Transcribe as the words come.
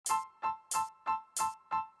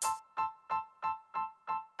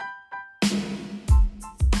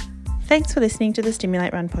Thanks for listening to the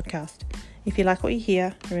Stimulate Run podcast. If you like what you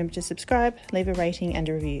hear, remember to subscribe, leave a rating and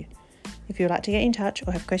a review. If you would like to get in touch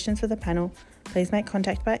or have questions for the panel, please make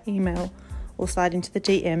contact by email or slide into the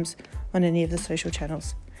DMs on any of the social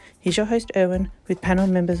channels. Here's your host Erwin with panel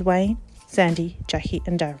members Wayne, Sandy, Jackie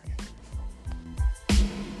and Darren.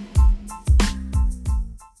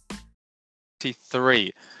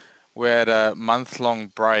 We had a month-long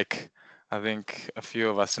break. I think a few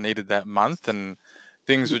of us needed that month, and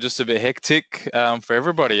things were just a bit hectic for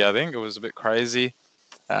everybody. I think it was a bit crazy.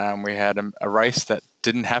 We had a race that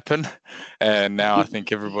didn't happen, and now I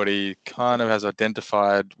think everybody kind of has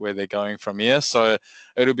identified where they're going from here. So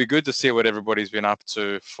it'll be good to see what everybody's been up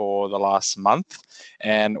to for the last month.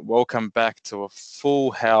 And welcome back to a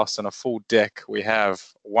full house and a full deck. We have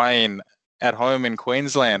Wayne at home in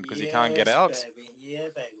Queensland because he can't get out. Baby. Yeah,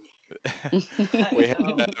 baby. We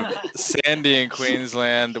have Sandy in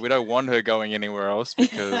Queensland. We don't want her going anywhere else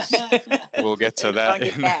because we'll get to that.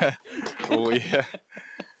 We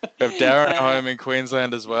have Darren at home in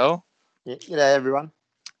Queensland as well. Yeah, g'day everyone.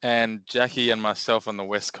 And Jackie and myself on the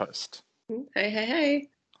West Coast. Hey.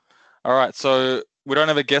 All right, so we don't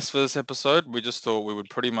have a guest for this episode. We just thought we would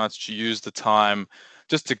pretty much use the time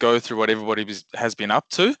just to go through what everybody has been up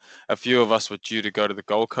to. A few of us were due to go to the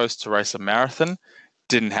Gold Coast to race a marathon.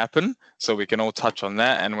 Didn't happen, so we can all touch on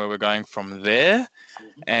that and where we're going from there.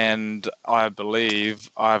 And I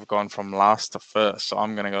believe I've gone from last to first, so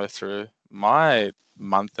I'm going to go through my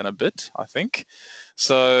month and a bit, I think.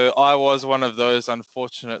 So I was one of those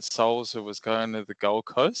unfortunate souls who was going to the Gold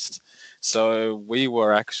Coast. So we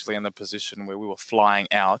were actually in a position where we were flying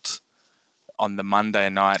out on the Monday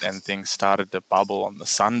night and things started to bubble on the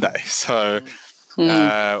Sunday. So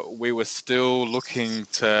we were still looking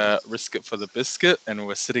to risk it for the biscuit, and we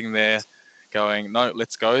were sitting there going, no,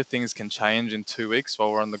 let's go. Things can change in 2 weeks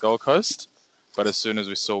while we're on the Gold Coast. But as soon as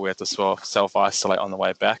we saw we had to self-isolate on the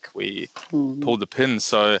way back, we pulled the pin.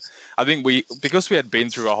 So I think because we had been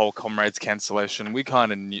through a whole Comrades cancellation, we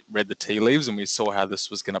kind of read the tea leaves and we saw how this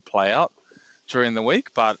was going to play out during the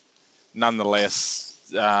week. But nonetheless,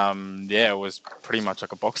 it was pretty much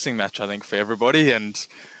like a boxing match, I think, for everybody. And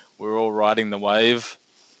we're all riding the wave.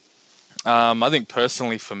 I think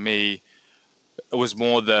personally for me, it was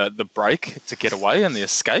more the break to get away and the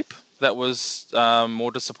escape that was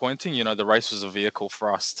more disappointing. You know, the race was a vehicle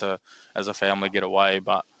for us to, as a family, get away,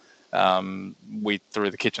 but we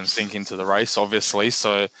threw the kitchen sink into the race, obviously.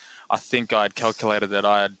 So I think I'd calculated that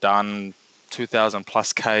I had done 2,000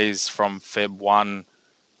 plus Ks from Feb 1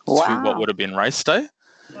 to what would have been race day.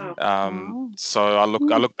 So I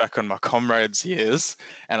look back on my Comrades years,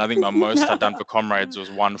 and I think my most I'd done for Comrades was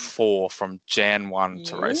 1.4 from Jan 1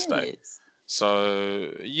 to race day.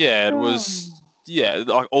 So it was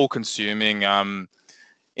like all consuming in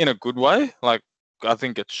a good way. Like I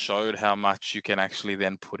think it showed how much you can actually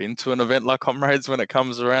then put into an event like Comrades when it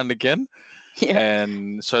comes around again.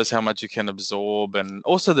 And shows how much you can absorb, and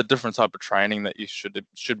also the different type of training that you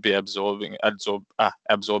should be absorbing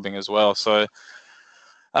as well. So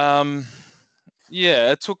it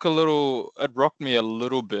rocked me a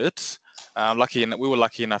little bit. We were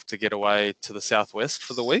lucky enough to get away to the southwest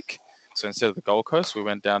for the week. So instead of the Gold Coast, we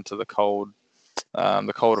went down to the cold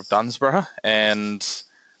of Dunsborough, and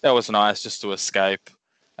that was nice just to escape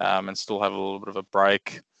and still have a little bit of a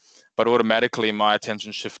break. But automatically my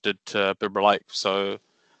attention shifted to Bibra Lake. So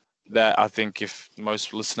that, I think, if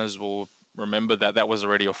most listeners will remember, that was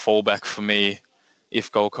already a fallback for me if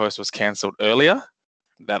Gold Coast was cancelled earlier,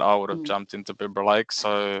 that I would have jumped into Bibra Lake.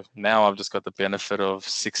 So now I've just got the benefit of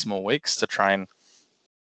 6 more weeks to train.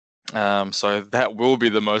 So that will be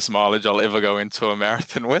the most mileage I'll ever go into a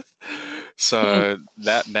marathon with. So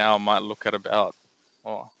that now might look at about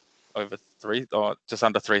over 3 or just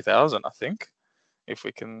under 3,000, I think, if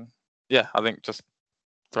we can. Yeah, I think just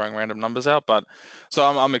throwing random numbers out. But so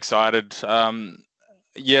I'm excited.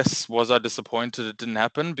 Yes, was I disappointed it didn't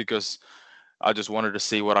happen because I just wanted to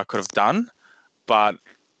see what I could have done. But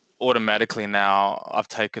automatically now I've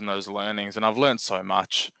taken those learnings and I've learned so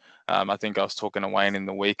much. I think I was talking to Wayne in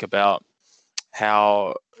the week about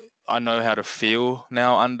how I know how to feel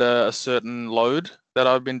now under a certain load that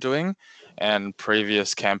I've been doing, and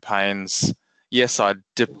previous campaigns. Yes, I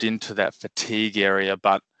dipped into that fatigue area,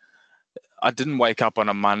 but I didn't wake up on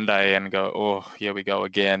a Monday and go, oh, here we go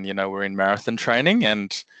again. You know, we're in marathon training,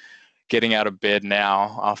 and getting out of bed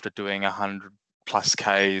now after doing 100 plus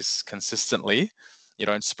Ks consistently, you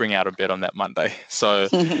don't spring out of bed on that Monday. So,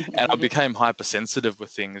 and I became hypersensitive with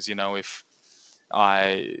things. You know, if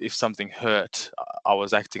something hurt, I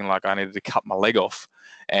was acting like I needed to cut my leg off.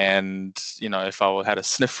 And, you know, if I had a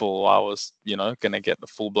sniffle, I was, going to get the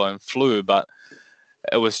full blown flu. But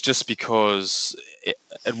it was just because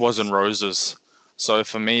it wasn't roses. So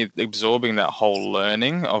for me, absorbing that whole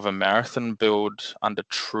learning of a marathon build under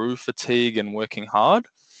true fatigue and working hard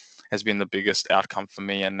has been the biggest outcome for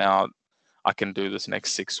me. And now I can do this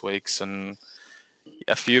next 6 weeks. And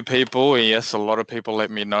a few people, yes, a lot of people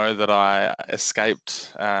let me know that I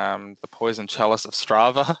escaped the poison chalice of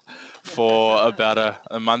Strava for about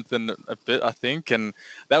a month and a bit, I think. And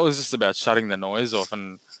that was just about shutting the noise off.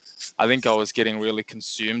 And I think I was getting really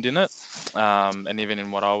consumed in it, and even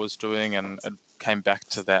in what I was doing, and it came back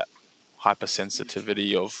to that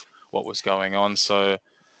hypersensitivity of what was going on. So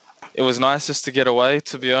it was nice just to get away,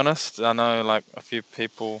 to be honest. I know like a few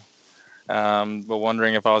people were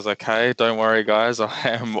wondering if I was okay. Don't worry, guys, I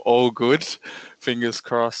am all good. Fingers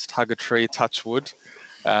crossed, hug a tree, touch wood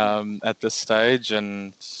at this stage.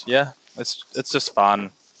 And yeah, it's just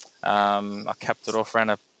fun. I capped it off,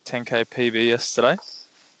 ran a 10K PB yesterday.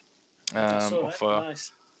 For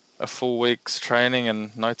Nice. a full week's training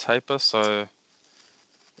and no taper. So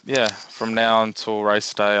yeah, from now until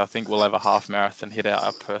race day, I think we'll have a half marathon, hit out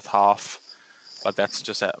our Perth half, but that's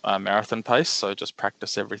just at marathon pace. So just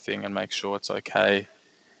practice everything and make sure it's okay.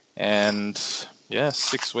 And yeah,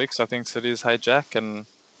 6 weeks, I think it is. Hey, Jack, and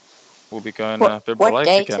we'll be going to Bibra Lake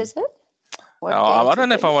date again. is it? I don't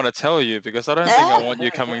know if I want to tell you, because I don't think I want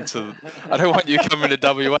you coming to. I don't want you coming to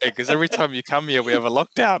WA, because every time you come here, we have a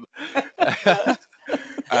lockdown.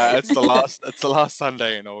 It's the last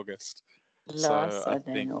Sunday in August. Last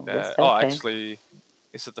Sunday in August. Oh, Okay. actually,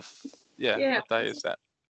 is it Yeah. what day is that?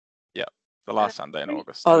 Yeah, the last Sunday in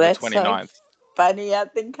August. Oh, the that's 29th. so funny. I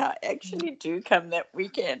think I actually do come that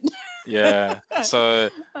weekend. Yeah. So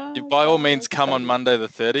you by all means come on funny. Monday the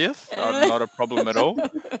 30th. Not a problem at all.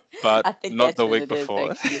 But I think not that's the when week it is,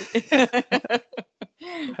 before. actually.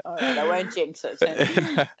 All right, I won't jinx it.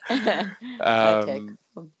 Okay,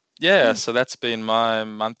 cool. Yeah, so that's been my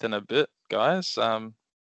month and a bit, guys. And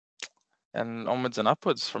onwards and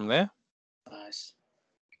upwards from there. Nice.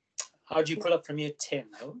 How'd you pull up from year 10,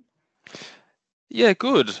 though? Yeah,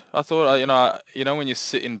 good. I thought, when you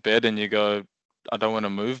sit in bed and you go, I don't want to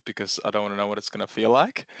move because I don't want to know what it's going to feel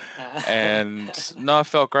like. And no, I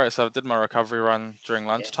felt great. So I did my recovery run during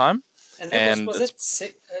lunchtime. And was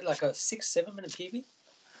it like a 6-7 minute PB?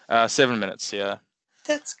 7 minutes, yeah.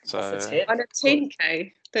 That's off its head. On a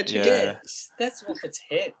 10K. That's off its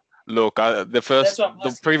head. Look,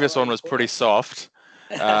 the previous one was pretty soft.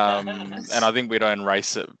 And I think we don't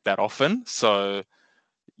race it that often. So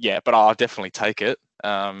yeah, but I'll definitely take it.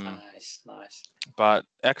 Nice. But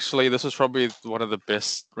actually, this was probably one of the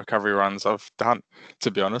best recovery runs I've done, to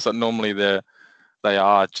be honest. Like, normally they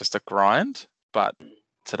are just a grind, but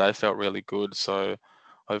today felt really good. So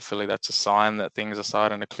hopefully that's a sign that things are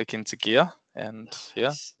starting to click into gear. And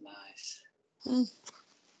nice.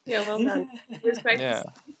 Yeah, well done. It was great to see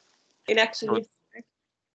you in action yesterday.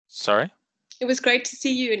 Sorry? It was great to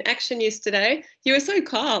see you in action yesterday. You were so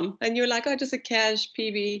calm, and you were like, "Oh, just a cash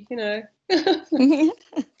PB,"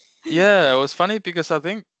 Yeah, it was funny because I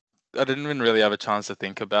think I didn't even really have a chance to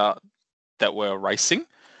think about that we're racing.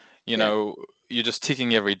 You're just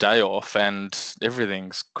ticking every day off and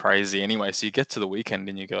everything's crazy anyway. So you get to the weekend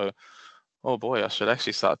and you go, oh boy, I should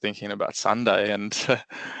actually start thinking about Sunday, and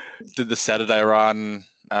did the Saturday run.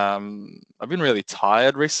 I've been really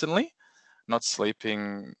tired recently, not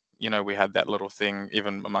sleeping. We had that little thing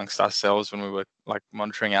even amongst ourselves when we were like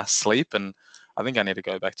monitoring our sleep, and I think I need to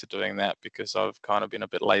go back to doing that because I've kind of been a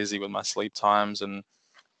bit lazy with my sleep times and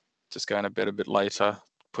just going to bed a bit later,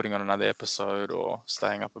 putting on another episode or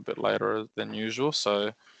staying up a bit later than usual.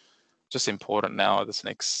 So just important now this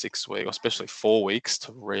next 6 weeks, or especially 4 weeks,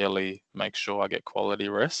 to really make sure I get quality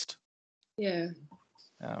rest. Yeah.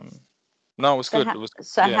 No, it was good.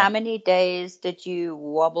 How many days did you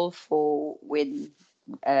wobble for when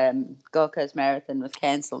Gold Coast Marathon was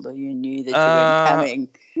cancelled, or you knew that you weren't coming?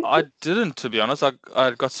 I didn't, to be honest.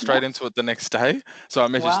 I got straight into it the next day. So I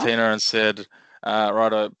messaged Tina and said,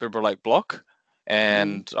 right at Bibra Lake block,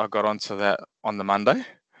 and I got onto that on the Monday.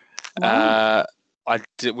 Wow.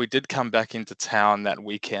 We did come back into town that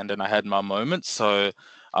weekend, and I had my moment. So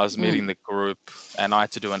I was meeting the group, and I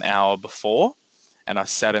had to do an hour before, and I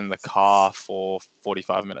sat in the car for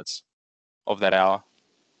 45 minutes of that hour,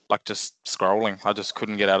 like just scrolling. I just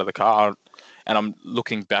couldn't get out of the car. And I'm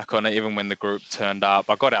looking back on it, even when the group turned up,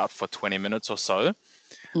 I got out for 20 minutes or so,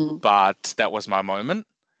 but that was my moment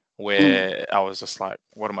where I was just like,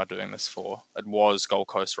 what am I doing this for? It was Gold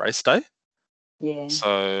Coast race day. Yeah.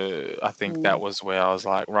 So I think that was where I was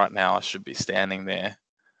like, right now I should be standing there.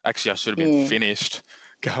 Actually, I should have been finished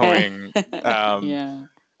going.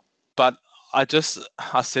 But I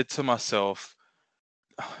said to myself,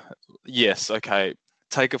 yes, okay,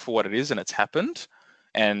 take it for what it is, and it's happened,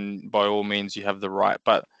 and by all means you have the right.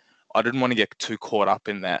 But I didn't want to get too caught up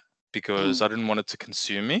in that, because I didn't want it to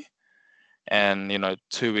consume me. And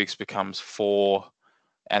 2 weeks becomes 4,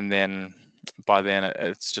 and then by then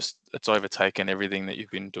it's overtaken everything that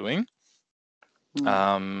you've been doing.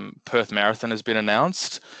 Perth Marathon has been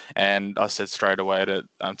announced, and I said straight away to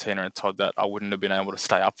Tina and Todd that I wouldn't have been able to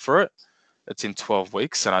stay up for it. It's in 12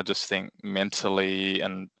 weeks, and I just think mentally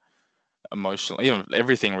and emotionally, even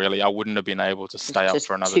everything really, I wouldn't have been able to stay up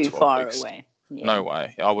for another 12 weeks. Too far away. Yeah. No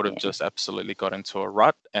way. I would have just absolutely got into a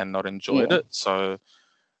rut and not enjoyed it. So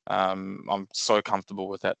I'm so comfortable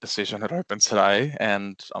with that decision at Open today,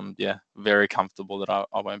 and I'm very comfortable that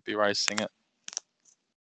I won't be racing it.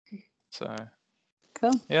 So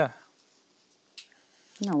cool. Yeah.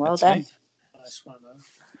 No, well done. Me. Nice one, though.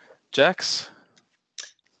 Jax?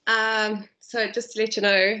 So just to let you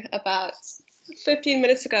know, about 15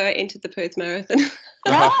 minutes ago, I entered the Perth Marathon.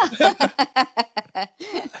 Well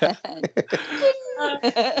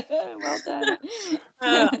done.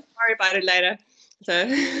 Worry about it later. So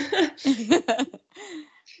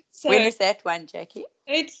when is that one, Jackie?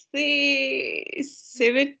 It's the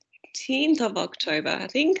 17th of October, I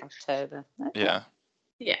think. October. Okay. Yeah.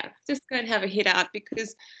 Yeah, just go and have a head out,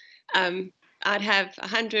 because I'd have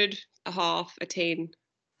 100, a half, a 10,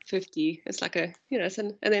 50. It's like a,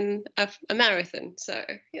 and then a marathon. So,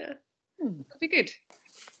 it'll be good.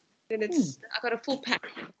 Then I've got a full pack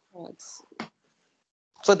of cards.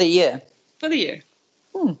 For the year? For the year.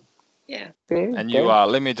 Yeah. And you are,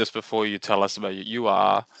 let me just, before you tell us about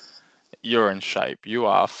you're in shape. You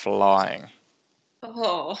are flying.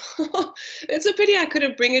 Oh, it's a pity I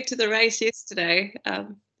couldn't bring it to the race yesterday. I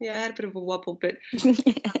had a bit of a wobble, but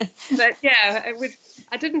yeah,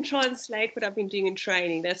 I didn't translate what I've been doing in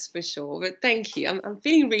training, that's for sure. But thank you. I'm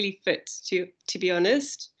feeling really fit, to be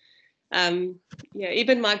honest.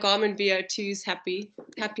 Even my Garmin VO2 is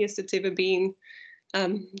happiest it's ever been.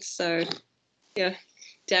 So yeah,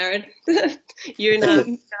 Darren, you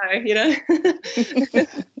and I,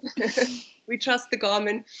 we trust the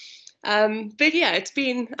Garmin. But yeah,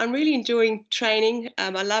 I'm really enjoying training.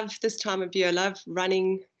 I love this time of year. I love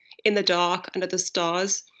running in the dark under the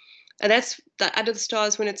stars. And that's under the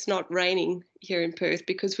stars when it's not raining here in Perth,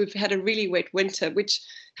 because we've had a really wet winter, which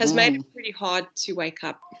has made it pretty hard to wake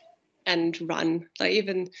up and run. Like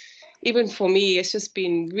even for me, it's just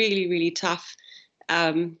been really, really tough.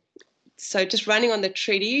 So just running on the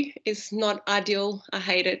treadie is not ideal. I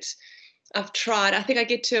hate it. I've tried. I think I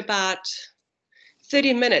get to about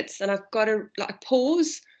 30 minutes and I've got to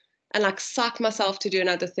pause and psych myself to do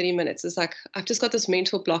another 30 minutes. It's like I've just got this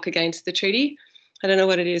mental block against the treaty. I don't know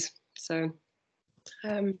what it is. So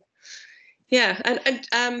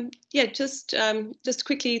just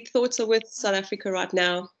quickly, thoughts are with South Africa right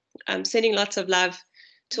now. I'm sending lots of love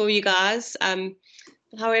to all you guys.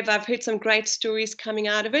 However, I've heard some great stories coming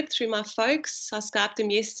out of it through my folks. I Skyped them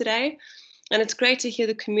yesterday. And it's great to hear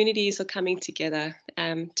the communities are coming together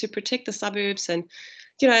to protect the suburbs. And,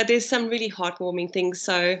 there's some really heartwarming things.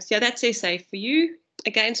 So, that's SA for you,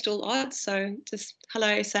 against all odds. So just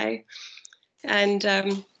hello, SA. And,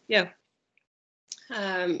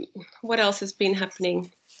 what else has been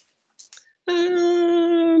happening?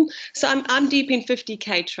 So I'm deep in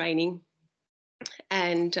 50K training.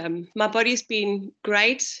 And my body's been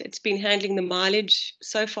great. It's been handling the mileage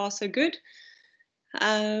so far, so good.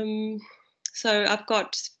 So I've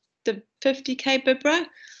got the 50K Bibra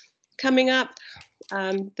coming up.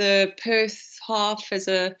 The Perth half is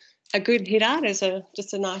a good hit out, as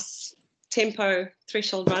just a nice tempo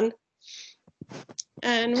threshold run.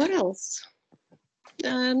 And what else?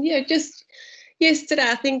 Just yesterday,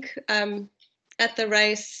 I think at the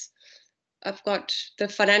race, I've got the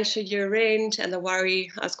financial year end and the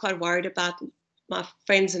worry. I was quite worried about my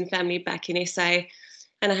friends and family back in SA.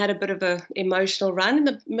 And I had a bit of an emotional run in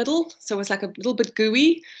the middle. So it was like a little bit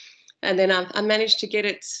gooey. And then I managed to get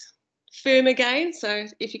it firm again. So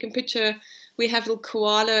if you can picture, we have little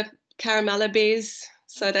koala caramella bears.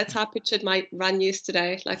 So that's how I pictured my run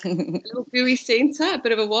yesterday, like a little gooey center, a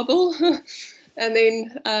bit of a wobble. And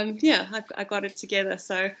then, I got it together.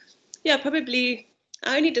 So, probably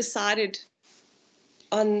I only decided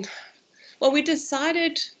we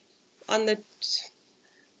decided on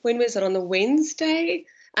when was it, on the Wednesday?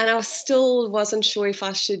 And I still wasn't sure if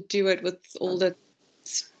I should do it with all the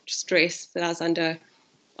stress that I was under.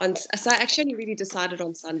 So I actually really decided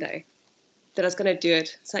on Sunday that I was going to do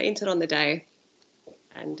it. So I entered on the day.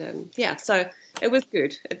 And so it was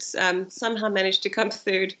good. It's somehow managed to come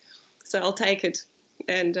third. So I'll take it.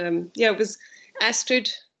 And it was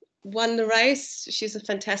Astrid won the race. She's a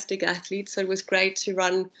fantastic athlete. So it was great to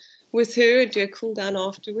run with her and do a cool down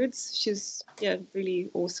afterwards. She's really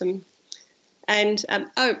awesome. And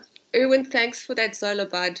Erwin, thanks for that Zola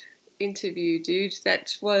Bud interview, dude.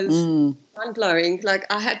 That was mind blowing. Like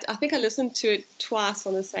I think I listened to it twice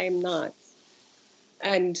on the same night,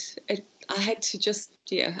 and I had to just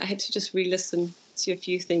re-listen to a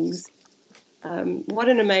few things. What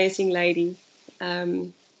an amazing lady.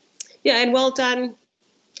 And well done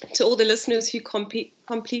to all the listeners who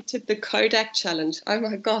completed the Kodak challenge. Oh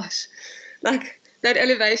my gosh, like that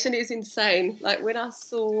elevation is insane. Like when I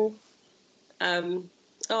saw, who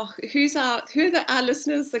are our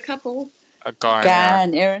listeners? The couple. A guy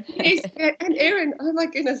and Aaron. Yes, and Aaron. Oh my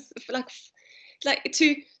goodness,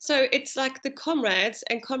 so it's like the Comrades,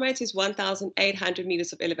 and Comrades is 1,800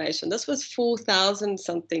 meters of elevation. This was 4,000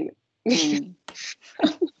 something. I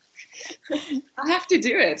have to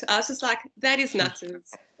do it. I was just like, that is nuts.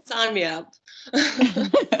 Sign me up.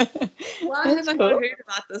 Why have I not heard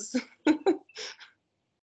about this?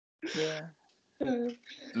 Yeah.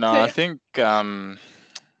 No, I think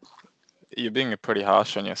you're being pretty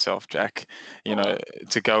harsh on yourself, Jack. You know,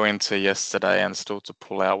 to go into yesterday and still to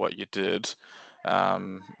pull out what you did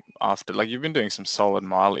after, like, you've been doing some solid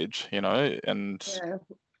mileage, you know, and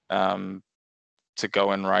to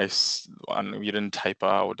go and race, and you didn't taper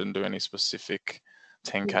or didn't do any specific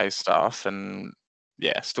 10K stuff, and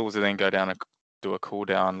still to then go down and do a cool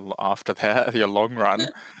down after that, your long run.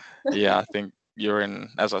 I think you're in,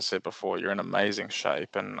 as I said before, you're in amazing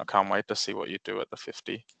shape, and I can't wait to see what you do at the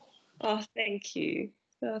 50. Oh, thank you.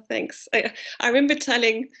 Oh, thanks. I remember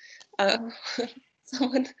telling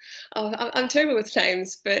someone, I'm terrible with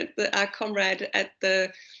names, but our comrade at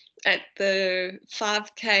the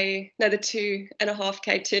 5K, no, the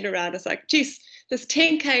 2.5K turnaround is like, geez, this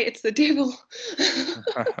 10K, it's the devil.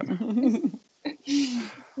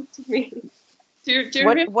 To me. Do you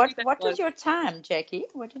remember what was your time, Jackie?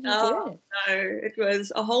 What did you do? No, it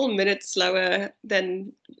was a whole minute slower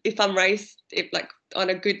than if I'm raced, on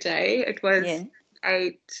a good day. It was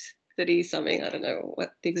 8:30 something. I don't know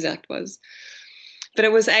what the exact was, but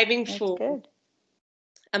it was aiming for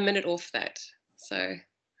a minute off that. So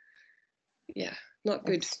not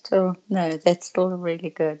good. That's still really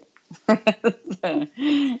good.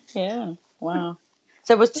 Yeah, wow.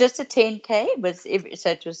 So it was just a 10K? So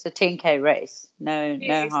it was a 10K race? No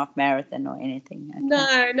half marathon or anything?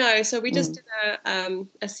 Okay. No. So we just did a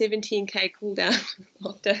 17K cool down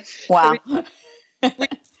after. Wow. So we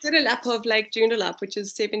did a lap of Lake Joondalup, which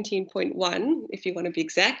is 17.1, if you want to be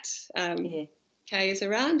exact. K's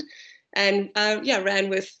around. And ran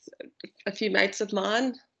with a few mates of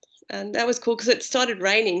mine. And that was cool because it started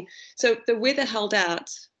raining. So the weather held out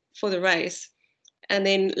for the race. And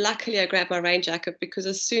then luckily I grabbed my rain jacket because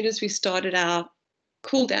as soon as we started our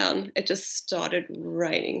cool down, it just started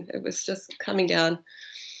raining. It was just coming down.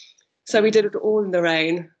 So we did it all in the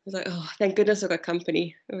rain. I was like, oh, thank goodness I got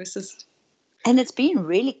company. It was just... And it's been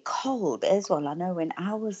really cold as well. I know when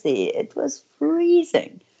I was there, it was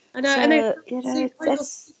freezing. I know, so, and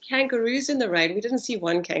there's kangaroos in the rain. We didn't see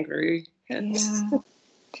one kangaroo.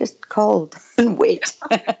 Just cold and wet.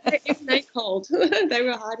 They cold. They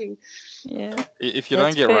were hiding. Yeah. If you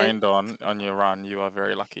don't get rained on your run, you are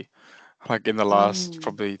very lucky. Like in the last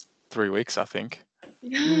probably 3 weeks, I think.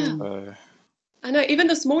 Yeah. I know. Even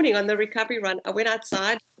this morning on the recovery run, I went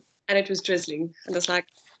outside and it was drizzling. And I was like,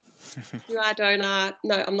 no,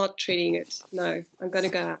 I'm not treating it. No, I'm going to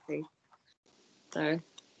go out there. So.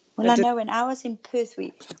 Well, I know when I was in Perth,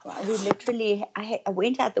 we literally, I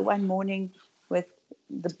went out the one morning with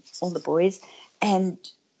all the boys, and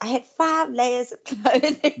I had 5 layers of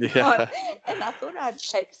clothing on, and I thought I'd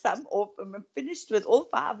take some off, and I'm finished with all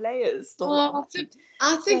 5 layers. I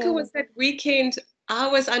think it was that weekend I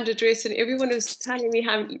was underdressed, and everyone was telling me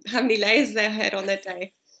how many layers they had on that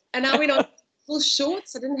day, and I went on full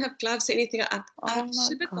shorts. I didn't have gloves or anything. I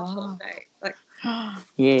shivered the whole day. Like,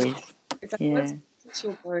 yes, it's like, it's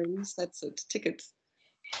your bones. That's it. Tickets.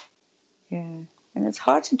 Yeah. And it's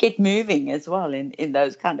hard to get moving as well in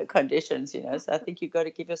those kind of conditions, you know. So I think you've got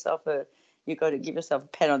to give yourself a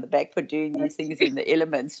pat on the back for doing these things in the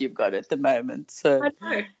elements you've got at the moment. So I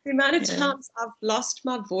know the amount of times I've lost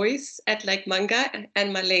my voice at Lake Munga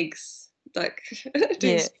and my legs, like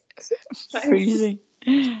freezing.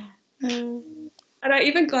 And I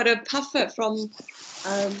even got a puffer from.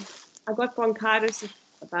 I got bronchitis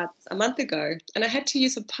about a month ago, and I had to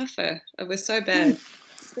use a puffer. It was so bad.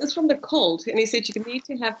 It was from the cold, and he said you need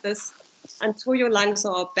to have this until your lungs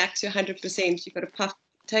are back to 100%. You've got to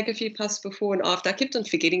take a few puffs before and after. I kept on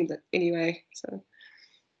forgetting that anyway. So.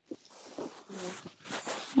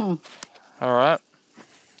 All right.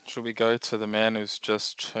 Should we go to the man who's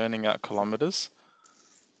just churning out kilometers?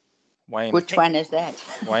 Wayne. Which one is that?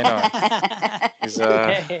 Wayno. He's,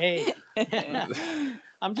 Hey.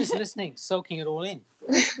 I'm just listening, soaking it all in.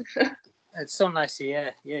 It's so nice to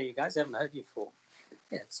hear. Yeah, you guys haven't heard you for.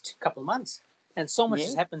 Yeah, it's a couple of months, and so much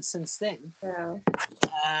has happened since then. Yeah.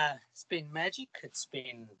 It's been magic.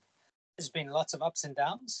 There's been lots of ups and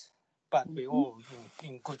downs, but we're all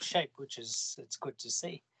in good shape, it's good to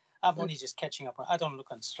see. I'm only just catching up. I don't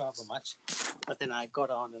look on Strava much, but then I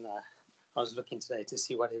got on and I was looking today to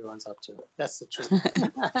see what everyone's up to. That's the truth.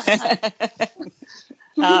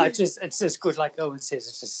 It's just good, like Owen says.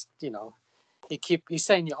 It's just, you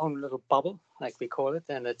stay in your own little bubble, like we call it,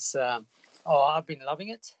 and it's I've been loving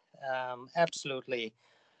it, absolutely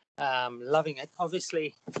loving it.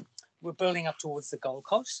 Obviously, we're building up towards the Gold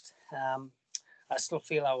Coast. I still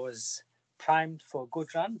feel I was primed for a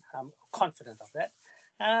good run. I'm confident of that.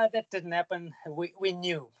 That didn't happen. We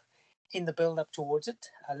knew in the build up towards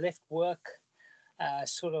it. I left work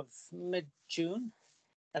sort of mid-June,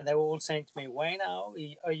 and they were all saying to me, Wayne, are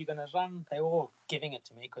you going to run? They were all giving it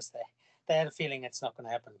to me because they had a feeling it's not going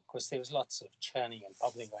to happen because there was lots of churning and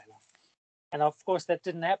bubbling going on. And of course, that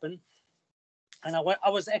didn't happen. And I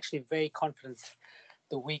was actually very confident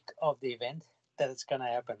the week of the event that it's going to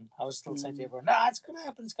happen. I was still saying to everyone, no, it's going to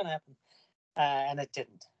happen. And it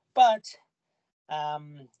didn't. But,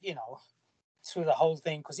 through the whole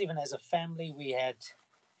thing, because even as a family, we had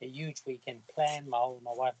a huge weekend planned. My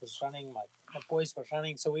wife was running, my boys were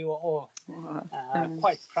running, so we were all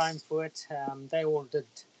quite primed for it. They all did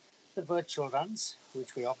the virtual runs,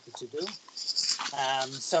 which we opted to do.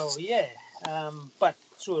 But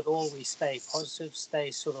through it all, we stay positive,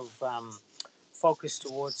 stay sort of focused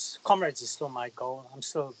towards Comrades is still my goal. I'm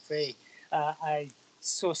still very. I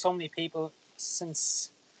saw so many people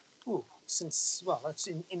since it's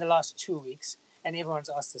in the last 2 weeks, and everyone's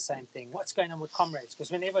asked the same thing: what's going on with Comrades? Because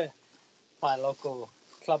whenever my local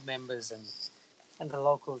club members and the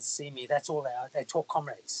locals see me, that's all they are. They talk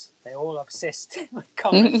Comrades. They're all obsessed with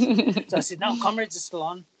Comrades. So I said, no, Comrades is still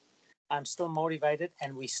on. I'm still motivated,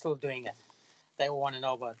 and we're still doing it. They all want to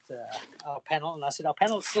know about our panel, and I said, our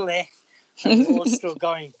panel's still there. And we're all still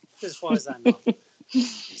going, as far as I know.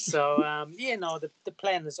 So, the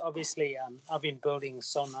plan is obviously, I've been building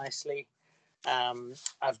so nicely.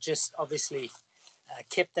 I've just obviously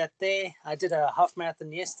kept that there. I did a half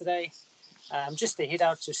marathon yesterday, just to head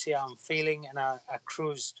out to see how I'm feeling, and I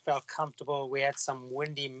cruised, felt comfortable. We had some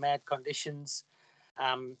windy, mad conditions,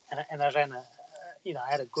 and I ran I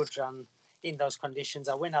had a good run in those conditions.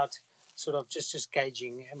 I went out sort of just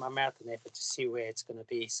gauging my marathon effort to see where it's going to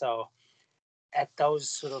be. So at those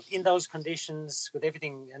sort of, in those conditions with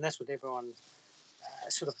everything, and that's what everyone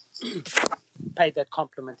sort of paid that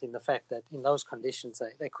compliment in the fact that in those conditions,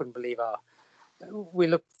 they couldn't believe we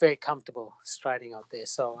looked very comfortable striding out there.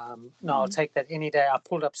 So I'll take that any day. I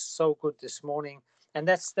pulled up so good this morning, and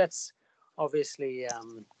that's obviously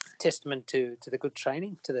testament to the good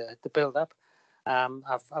training, to the build up.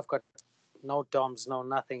 I've got no DOMs, no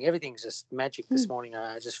nothing. Everything's just magic this morning.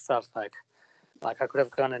 I just felt like I could have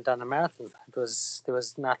gone and done a marathon. There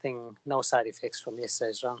was nothing, no side effects from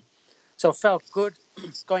yesterday's run. So it felt good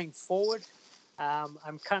going forward.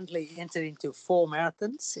 I'm currently entered into 4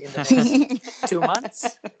 marathons in the next 2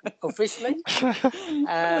 months, officially.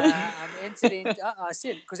 I'm entered into, I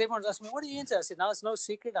said, because everyone's asking me, what are you into? I said, no, it's no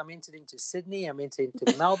secret. I'm entered into Sydney. I'm entered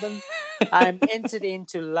into Melbourne. I'm entered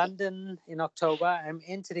into London in October. I'm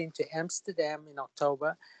entered into Amsterdam in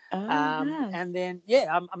October. Nice. And then,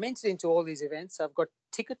 I'm entered into all these events. I've got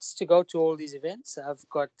tickets to go to all these events. I've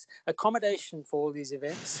got accommodation for all these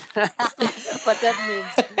events. But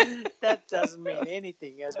that doesn't mean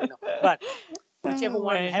anything, as we know. But whichever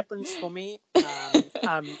one happens for me,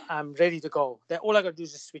 I'm ready to go. All I got to do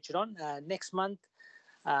is just switch it on. Next month,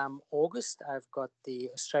 August, I've got the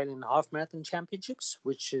Australian Half Marathon Championships,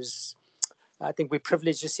 which is, I think we're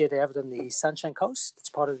privileged this year to have it on the Sunshine Coast. It's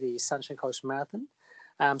part of the Sunshine Coast Marathon.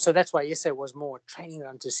 So that's why yesterday was more training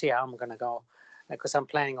run to see how I'm going to go, because I'm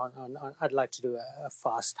planning on I'd like to do a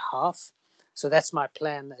fast half. So that's my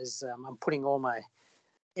plan, is I'm putting all my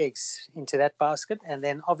eggs into that basket. And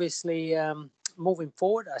then obviously moving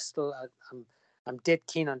forward, I'm dead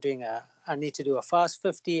keen on doing I need to do a fast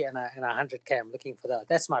 50 and a 100K. I'm looking for that.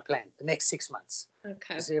 That's my plan, the next 6 months.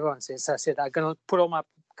 Okay. As everyone says, I said, I'm going to put all my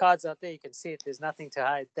cards out there. You can see it. There's nothing to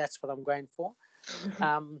hide. That's what I'm going for.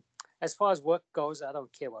 As far as work goes, I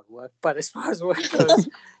don't care about work, but as far as work goes,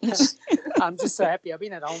 I'm just so happy. I've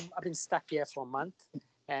been at home. I've been stuck here for a month.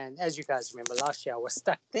 And as you guys remember, last year I was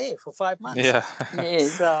stuck there for 5 months. Yeah.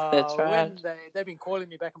 Yes, So that's right. when they've been calling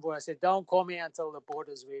me back and forth, I said, don't call me until the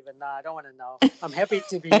borders are even. No, I don't want to know. I'm happy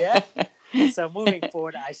to be here. So moving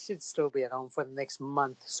forward, I should still be at home for the next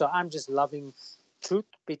month. So I'm just loving, truth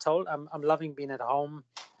be told, I'm loving being at home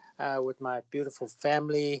with my beautiful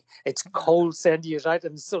family. It's cold, Sandy, you're right,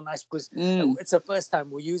 and it's so nice because it's the first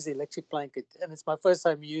time we use the electric blanket, and it's my first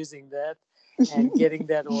time using that and getting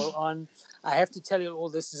that all on. I have to tell you, all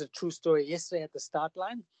this is a true story. Yesterday at the start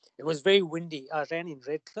line, it was very windy. I ran in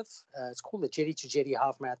Redcliffe. It's called the Jetty to Jetty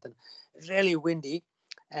Half Marathon. Really windy,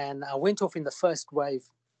 and I went off in the first wave.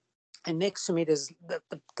 And next to me, there's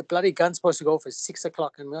the bloody gun's supposed to go off at 6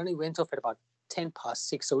 o'clock, and we only went off at about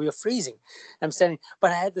 6:10, so we were freezing. I'm standing,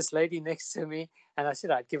 but I had this lady next to me, and I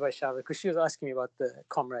said I'd give her a shout because she was asking me about the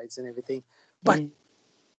comrades and everything. But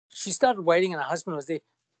she started waiting, and her husband was there.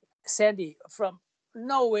 Sandy, from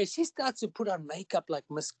nowhere, she starts to put on makeup like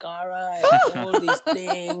mascara and all these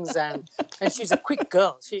things, and she's a quick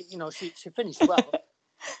girl. She finished well.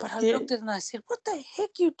 But I looked at her and I said, "What the heck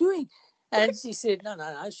are you doing?" And she said, no,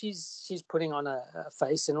 she's putting on a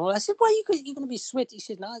face and all. I said, why are you going to be sweaty?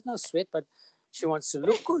 She said, no, it's no sweat, but she wants to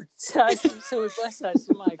look good. So I said,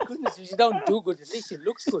 my goodness, if she don't do good, at least she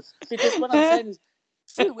looks good. Because what I'm saying is,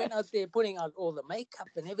 she went out there putting out all the makeup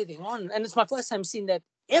and everything on. And it's my first time seeing that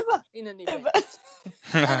ever in an event.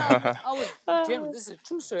 And I was, Jim, this is a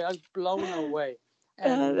true story. I was blown away.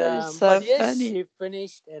 And, that is so funny. She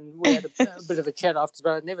finished and we had a bit of a chat after,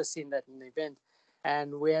 but I'd never seen that in an event.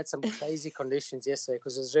 And we had some crazy conditions yesterday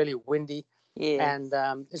because it was really windy. Yeah. And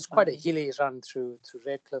it's quite a hilly run through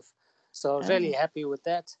Redcliffe. So I was really happy with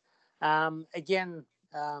that. Again,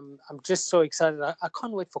 I'm just so excited. I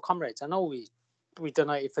can't wait for Comrades. I know we don't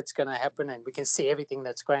know if it's going to happen and we can see everything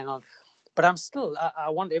that's going on. But I'm still,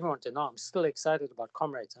 I want everyone to know, I'm still excited about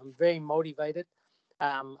Comrades. I'm very motivated.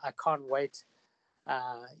 I can't wait.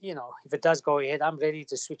 If it does go ahead, I'm ready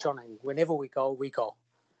to switch on. And whenever we go, we go.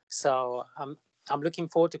 So I'm looking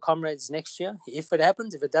forward to Comrades next year. If it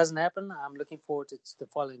happens, if it doesn't happen, I'm looking forward to the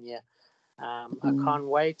following year. I can't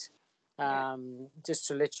wait. Just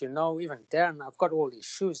to let you know, even Darren, I've got all these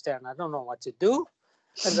shoes, Darren. I don't know what to do.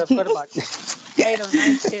 And I've got about 8 or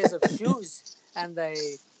 9 pairs of shoes. And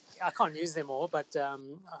I can't use them all, but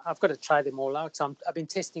I've got to try them all out. So I've been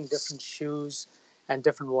testing different shoes and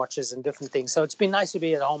different watches and different things. So it's been nice to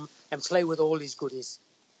be at home and play with all these goodies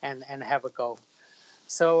and have a go.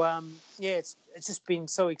 So, it's just been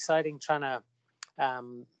so exciting trying to,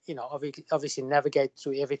 obviously navigate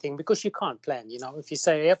through everything because you can't plan. If you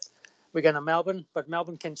say, yep, we're going to Melbourne, but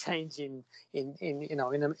Melbourne can change in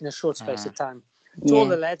a short space of time. To all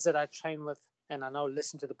the lads that I train with, and I know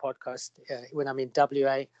listen to the podcast when I'm in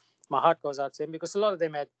WA, my heart goes out to them because a lot of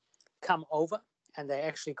them had come over and they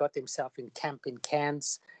actually got themselves in camp in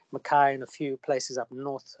Cairns, Mackay, and a few places up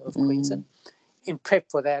north of Queensland in prep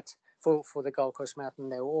for that. For the Gold Coast Marathon,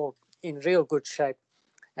 they were all in real good shape.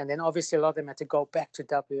 And then obviously a lot of them had to go back to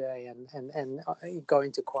WA and go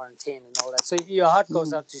into quarantine and all that. So your heart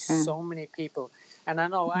goes out to so many people. And I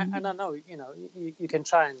know, you can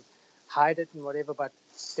try and hide it and whatever, but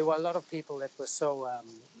there were a lot of people that were so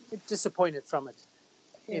disappointed from it,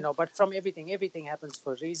 but from everything happens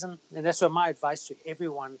for a reason. And that's why my advice to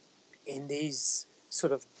everyone in these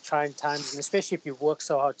sort of trying times, and especially if you work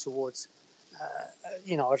so hard towards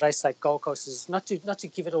a race like Gold Coast, is not to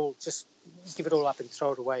give it all up and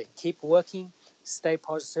throw it away. Keep working, stay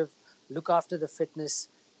positive, look after the fitness,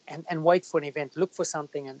 and wait for an event. Look for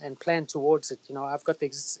something and plan towards it. I've got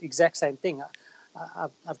the exact same thing.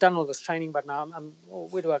 I've done all this training, but now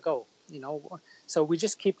where do I go? So we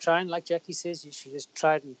just keep trying. Like Jackie says, she just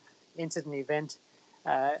tried and entered an event.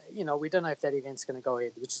 We don't know if that event's going to go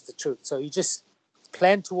ahead, which is the truth. So you just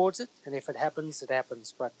plan towards it, and if it happens, it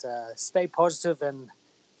happens. But stay positive and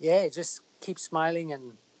just keep smiling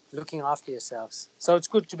and looking after yourselves. So it's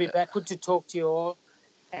good to be back, good to talk to you all,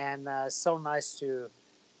 and so nice to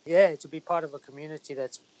be part of a community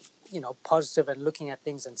that's positive and looking at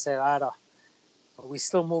things and say, we're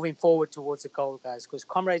still moving forward towards the goal, guys, because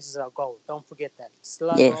Comrades is our goal. Don't forget that. It's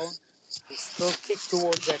still our goal. We still kick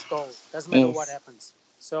towards that goal. Doesn't matter what happens.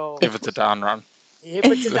 So if it's a down run. If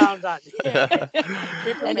it's a down run. Yeah.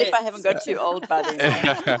 And if I haven't got too old by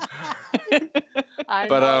then. I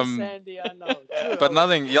know, Sandy, I know. But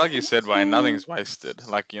nothing, like you said, Wayne, nothing's wasted.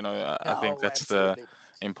 I think that's absolutely. the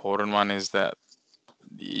important one, is that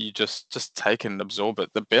you just take and absorb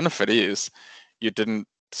it. The benefit is you didn't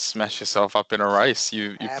smash yourself up in a race.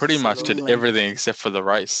 You pretty much did everything except for the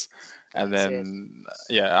race. And then,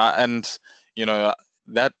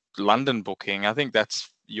 that London booking, I think that's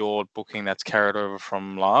your booking that's carried over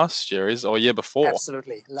from last year or year before.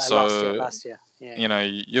 Absolutely. Last year. Yeah.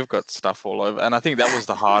 You've got stuff all over. And I think that was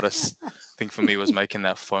the hardest thing for me, was making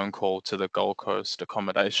that phone call to the Gold Coast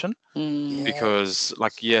accommodation. Because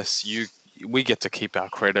yes, we get to keep our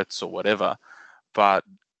credits or whatever, but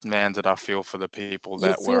man, did I feel for the people You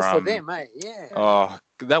that feel were for them, eh? Yeah. oh,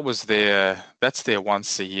 that's their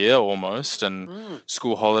once a year almost, and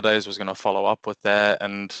school holidays was going to follow up with that,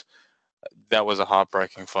 and that was a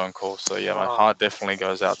heartbreaking phone call. So yeah, my heart definitely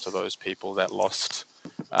goes out to those people that lost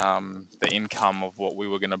the income of what we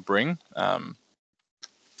were going to bring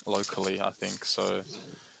locally, I think. So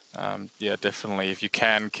yeah, definitely, if you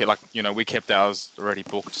can, like, we kept ours already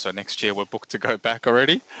booked, so next year we're booked to go back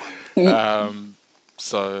already.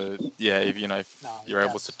 So yeah, if you're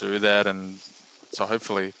able to do that, and so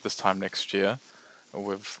hopefully this time next year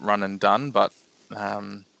we've run and done, but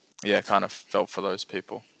yeah, kind of felt for those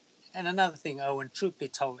people. And another thing, Owen, truth be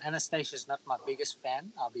told, Anastasia's not my biggest fan.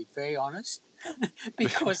 I'll be very honest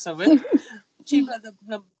because of it. Gee, but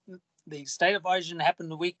the State of Origin happened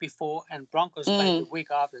the week before, and Broncos played the week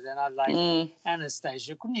after. Then I like,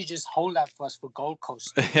 Anastasia, couldn't you just hold out for us for Gold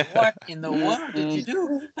Coast? What in the world did you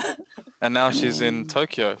do? And now she's in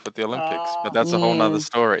Tokyo for the Olympics, but that's a whole nother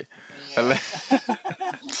story.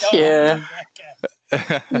 Yeah.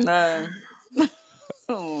 No.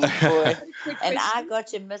 Oh boy! And I got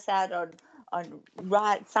to miss out on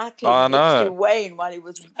cycling next to Wayne while he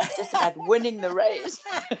was just about winning the race.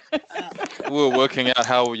 We were working out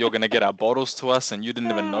how you're going to get our bottles to us, and you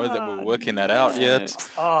didn't even know that we were working that out yet.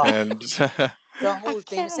 And the whole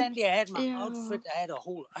thing, Sandy, I had my outfit. I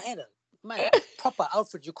had my proper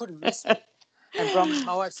outfit. You couldn't miss me. And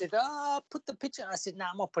my wife said, put the picture. I said,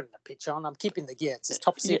 I'm not putting the picture on. I'm keeping the gear. It's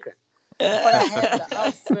top secret. But I had the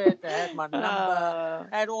outfit, I had my number,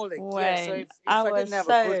 I had all the gear. So if I didn't have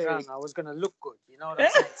a good run, I was going to look good. You know what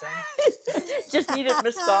I'm saying? Just needed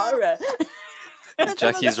mascara.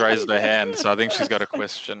 Jackie's raised her hand, so I think she's got a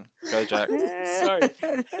question. Go, Jack. Sorry.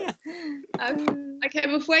 Okay,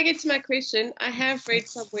 before I get to my question, I have read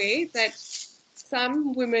somewhere that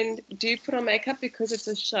some women do put on makeup because it's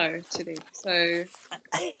a show to them. So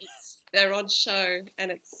they're on show,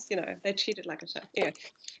 and it's, they treat it like a show. Yeah.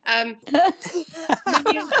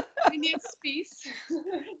 Minion Spies.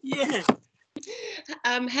 Yeah.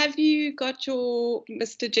 Have you got your,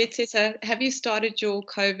 Mr. Jet Setter, have you started your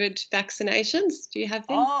COVID vaccinations? Do you have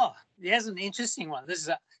them? Oh, there's an interesting one.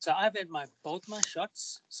 So I've had both my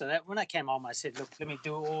shots. So that when I came home, I said, look, let me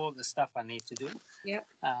do all the stuff I need to do. Yeah.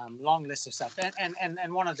 Long list of stuff.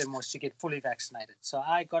 And one of them was to get fully vaccinated. So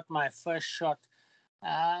I got my first shot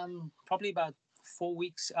probably about 4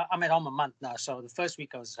 weeks. I'm at home a month now. So the first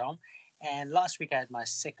week I was at home. And last week I had my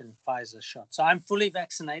second Pfizer shot. So I'm fully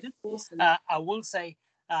vaccinated. Awesome. I will say,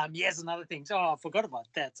 here's another thing. I forgot about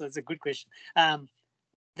that. So it's a good question.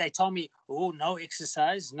 They told me, no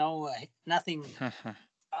exercise, nothing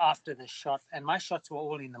after the shot. And my shots were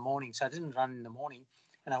all in the morning. So I didn't run in the morning.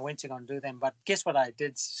 And I went to go and do them. But guess what I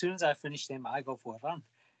did? As soon as I finished them, I go for a run.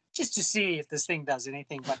 Just to see if this thing does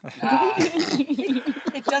anything, but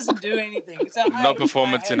it doesn't do anything. So no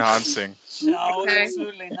performance enhancing. No,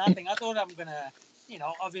 absolutely nothing. I thought I'm gonna,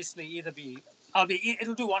 obviously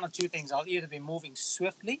it'll do one or two things. I'll either be moving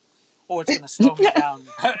swiftly, or it's gonna slow me down.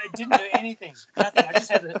 It didn't do anything. Nothing. I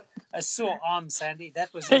just had a sore arm, Sandy.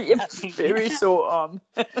 That was it. Very sore arm.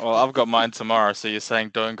 Well, I've got mine tomorrow. So you're saying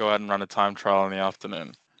don't go out and run a time trial in the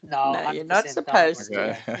afternoon? No, you're not supposed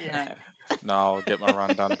to. Yeah. No, I'll get my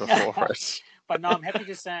run done before it. But no, I'm happy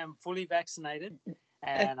to say I'm fully vaccinated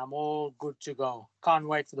and I'm all good to go. Can't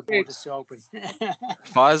wait for the borders to open.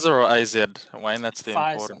 Pfizer or AZ, Wayne? That's the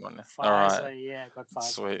important one. Pfizer, all right. Yeah, got Pfizer.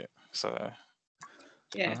 Sweet. So.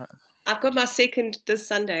 Yeah, right. I've got my second this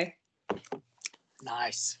Sunday.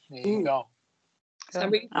 Nice. There you go. So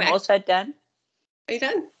I'm also done. Are you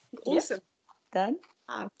done? Awesome. Yep.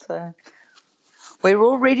 Done. So we're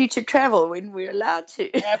all ready to travel when we're allowed to.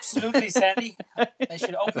 Absolutely, Sandy. They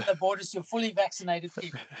should open the borders to fully vaccinated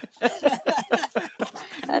people.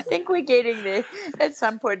 I think we're getting there at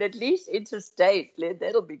some point, at least interstate.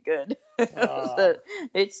 That'll be good. So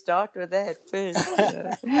let's start with that first.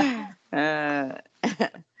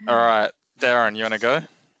 All right, Darren, you want to go?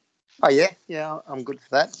 Oh yeah, I'm good for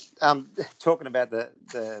that. Talking about the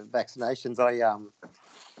vaccinations,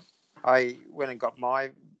 I went and got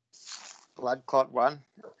my blood clot one,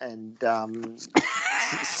 and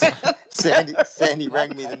Sandy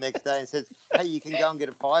rang me the next day and said, "Hey, you can go and get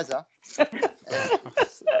a Pfizer."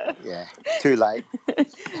 Yeah, too late.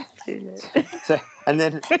 So, and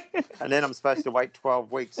then I'm supposed to wait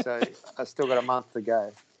 12 weeks, so I still got a month to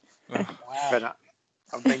go. Wow. But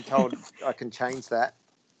I've been told I can change that.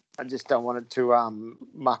 I just don't want it to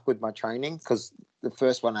muck with my training, because the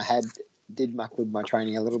first one I had did muck with my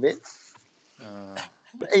training a little bit.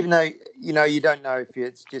 Even though you don't know if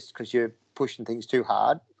it's just because you're pushing things too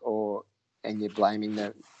hard, or and you're blaming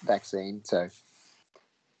the vaccine. So,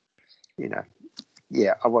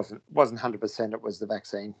 yeah, I wasn't 100%. It was the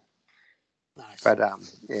vaccine. Nice. But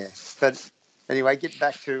yeah. But anyway, get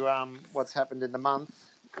back to what's happened in the month.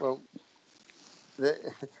 Well,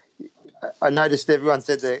 I noticed everyone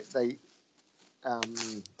said they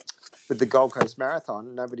with the Gold Coast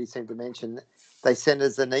Marathon, nobody seemed to mention they sent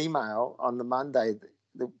us an email on the Monday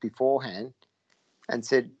beforehand and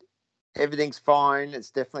said everything's fine. It's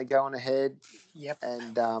definitely going ahead. Yep.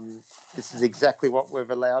 And this is exactly what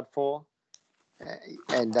we've allowed for.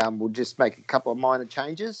 And we'll just make a couple of minor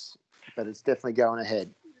changes, but it's definitely going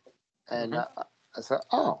ahead. And I thought,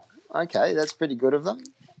 oh, okay, that's pretty good of them.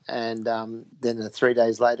 And then 3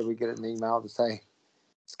 days later, we get an email to say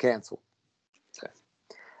it's cancelled. So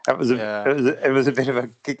that was it was a bit of a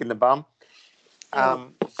kick in the bum.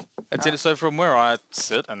 So from where I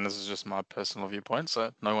sit, and this is just my personal viewpoint,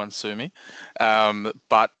 so no one sue me,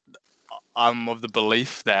 but I'm of the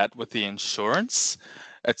belief that with the insurance,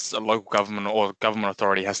 it's a local government or government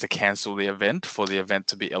authority has to cancel the event for the event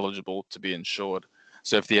to be eligible to be insured.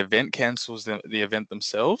 So if the event cancels the event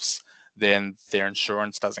themselves, then their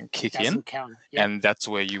insurance doesn't kick in, count. Yep. and that's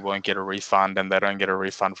where you won't get a refund, and they don't get a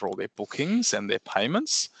refund for all their bookings and their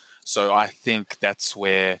payments. So I think that's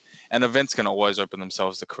where an event's going to always open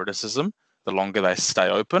themselves to criticism the longer they stay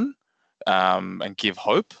open and give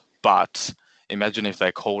hope. But imagine if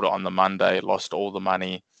they called it on the Monday, lost all the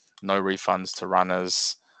money, no refunds to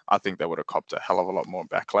runners. I think they would have copped a hell of a lot more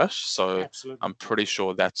backlash. So Absolutely. I'm pretty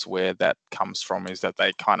sure that's where that comes from, is that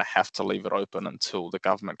they kind of have to leave it open until the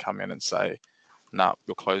government come in and say, no,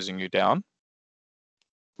 we're closing you down.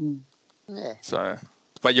 Yeah. So,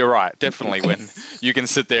 but you're right. Definitely when you can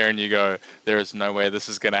sit there and you go, there is no way this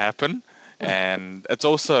is going to happen. And it's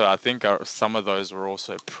also, I think some of those were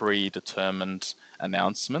also predetermined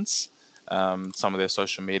announcements. Some of their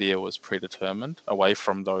social media was predetermined away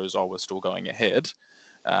from those, we're still going ahead.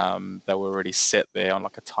 They were already set there on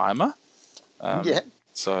like a timer.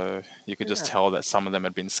 So you could just tell that some of them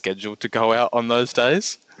had been scheduled to go out on those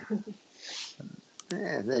days.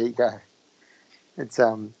 Yeah, there you go. It's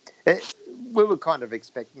we were kind of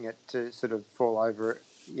expecting it to sort of fall over,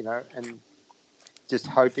 and just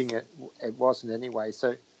hoping it wasn't anyway.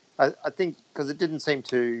 So I think because it didn't seem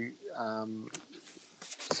to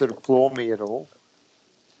sort of floor me at all,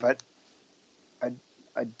 but I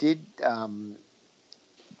did.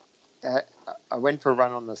 I went for a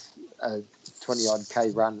run on this 20-odd K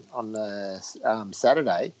run on the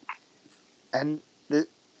Saturday, and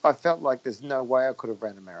I felt like there's no way I could have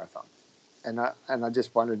ran a marathon, and I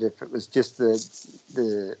just wondered if it was just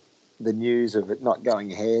the news of it not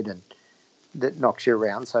going ahead and that knocks you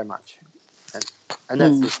around so much, and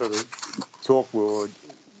that's the sort of talk we were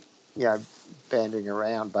banding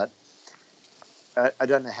around, but I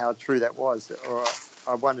don't know how true that was, or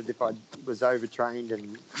I wondered if I was overtrained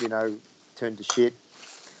and turned to shit.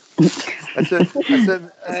 I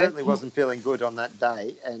certainly wasn't feeling good on that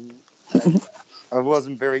day, and I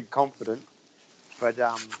wasn't very confident. But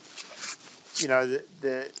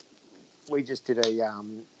we just did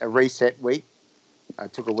a reset week. I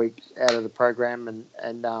took a week out of the program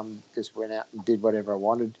and just went out and did whatever I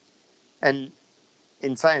wanted. And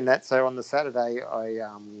in saying that, so on the Saturday, I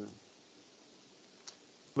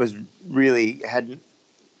was really hadn't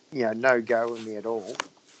no go in me at all.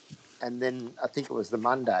 And then I think it was the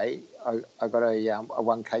Monday I got a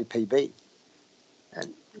 1K PB,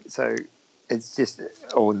 and so it's just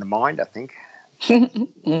all in the mind, I think.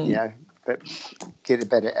 But get a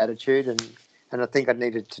better attitude, and I think I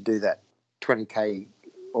needed to do that 20K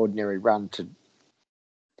ordinary run to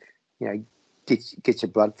get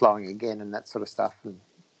your blood flowing again and that sort of stuff, and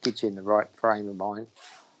get you in the right frame of mind.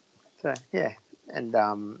 So yeah, and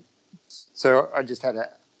so I just had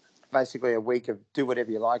basically a week of do whatever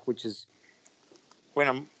you like, which is when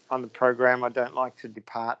I'm on the program, I don't like to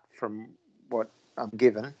depart from what I'm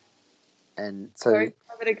given. And so, sorry,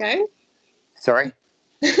 say that again. Sorry.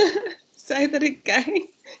 Say that again.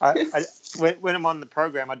 When I'm on the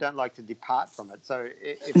program, I don't like to depart from it. So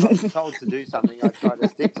if I'm told to do something, I try to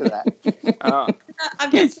stick to that.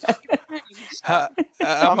 I'm just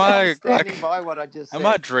I'm standing by what I just said. Am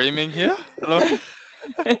I dreaming here?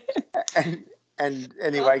 and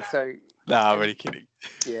anyway, so. No, I'm really kidding.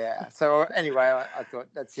 Yeah. So anyway, I thought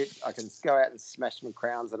that's it. I can go out and smash some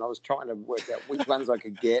crowns, and I was trying to work out which ones I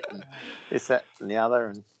could get, and this, that, and the other,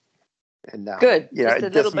 and good. Just a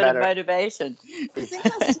little bit of motivation.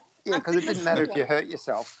 Yeah, because it didn't matter if you hurt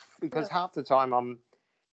yourself, because half the time I'm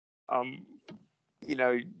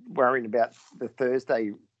worrying about the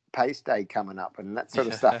Thursday pace day coming up and that sort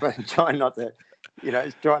of stuff, and trying not to,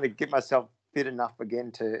 trying to get myself fit enough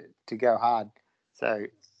again to go hard. So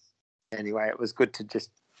anyway, it was good to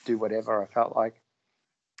just do whatever I felt like.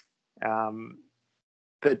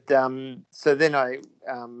 So then I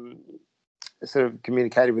sort of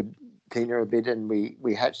communicated with Tina a bit, and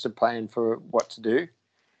we hatched a plan for what to do.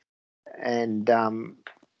 And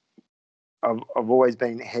I've always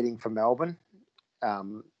been heading for Melbourne,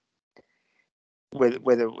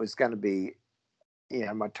 whether it was going to be,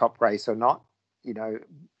 my top race or not. It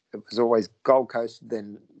was always Gold Coast,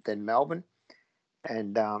 then Melbourne,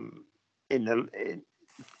 and in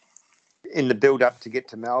the build up to get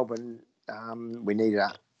to Melbourne, we needed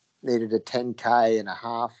a 10K and a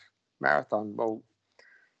half marathon. Well,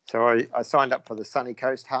 so I signed up for the Sunny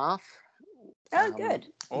Coast half. Oh, good.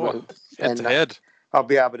 Head to head. I'll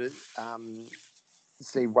be able to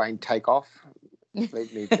see Wayne take off,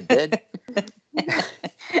 leave me for dead.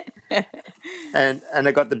 and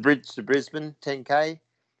I got the Bridge to Brisbane 10K,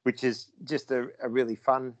 which is just a really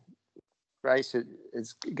fun race. It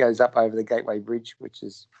goes up over the Gateway Bridge, which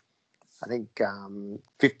is, I think,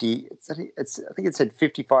 50. I think it said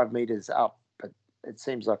 55 meters up, but it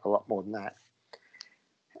seems like a lot more than that.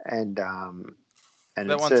 And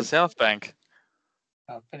that one's the South Bank.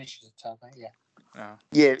 Oh, finishes at South Bank, yeah.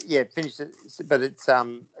 Yeah, finished it, but it's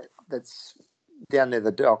that's down near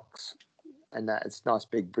the docks, and it's a nice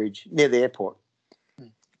big bridge near the airport,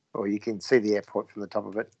 or you can see the airport from the top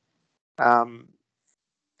of it. And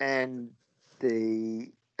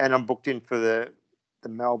I'm booked in for the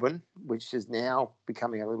Melbourne, which is now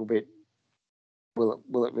becoming a little bit,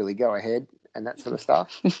 will it really go ahead, and that sort of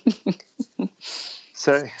stuff.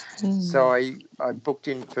 So I booked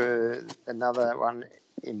in for another one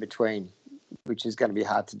in between, which is going to be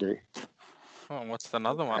hard to do. Oh, what's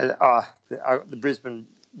another one? The Brisbane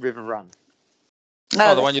River Run.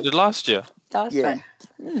 No, the one you did last year. That was fun.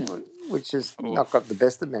 Which has not got the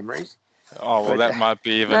best of memories. Oh, well, that might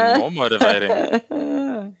be even more motivating.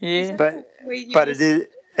 Yeah. But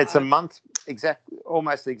it's a month,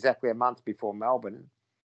 almost exactly a month before Melbourne.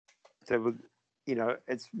 So,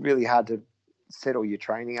 it's really hard to settle your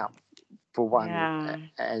training up for one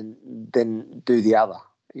and then do the other,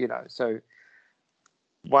 So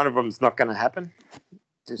one of them's not going to happen.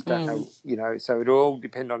 Just don't know, so it'll all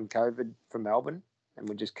depend on COVID for Melbourne, and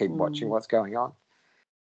we'll just keep watching what's going on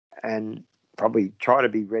and probably try to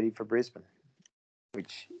be ready for Brisbane,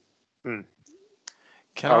 which... Can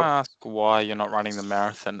I ask why you're not running the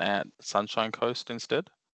marathon at Sunshine Coast instead?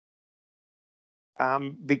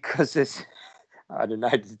 Because it's... I don't know,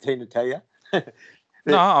 did Tina tell you?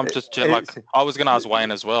 No, I'm just I was going to ask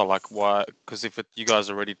Wayne as well, like why, because if you guys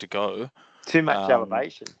are ready to go... Too much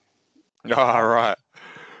elevation. Oh, right.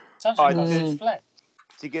 Sunshine Coast is flat.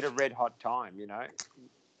 To get a red hot time,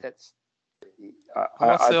 that's...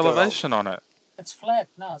 What's the elevation on it? It's flat.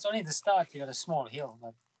 No, it's only the start. You got a small hill,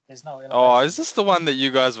 but there's no elevation. Oh, is this the one that you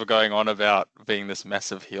guys were going on about being this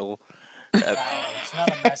massive hill? No, it's not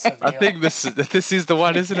a massive hill. I think this is the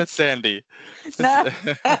one, isn't it, Sandy? No,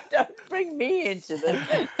 don't bring me into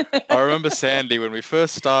this. I remember Sandy when we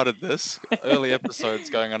first started this early episodes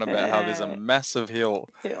going on about how there's a massive hill.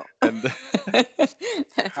 And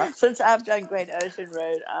since I've done Great Ocean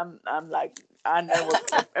Road, I'm like, I know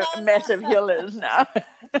what a massive hill is now.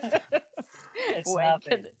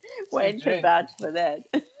 Wayne can vouch for that.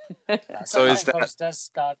 So is that does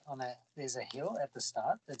start on there's a hill at the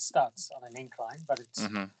start. It starts on an incline, but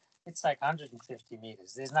it's like 150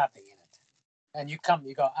 meters. There's nothing in it, and you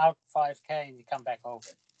go out 5K and you come back over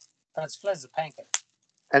it. But it's flat as a pancake.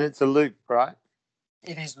 And it's a loop, right?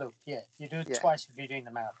 It is loop. Yeah, you do it twice if you're doing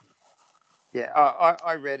the marathon. Yeah,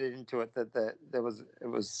 I read it into it that it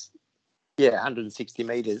was 160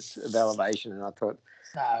 meters of elevation, and I thought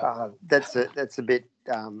that's a bit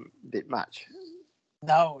much.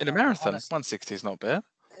 No, in a marathon, 160 is not bad.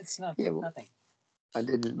 It's not nothing. I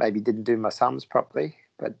didn't do my sums properly,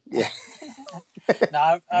 but yeah.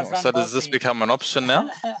 No, so does this become an option now?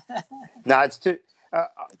 No, it's too.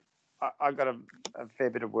 I've got a fair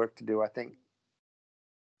bit of work to do, I think.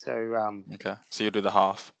 So okay, so you do the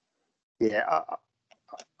half. Yeah,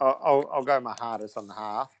 I'll go my hardest on the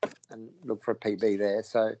half and look for a PB there.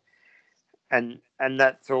 So, and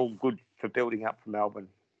that's all good for building up for Melbourne.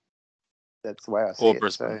 That's the way I see it. Or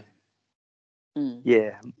Brisbane. So,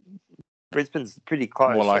 yeah, Brisbane's pretty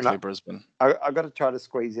close. More likely Brisbane. I got to try to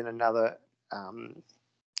squeeze in another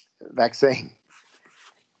vaccine.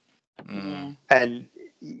 And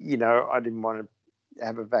I didn't want to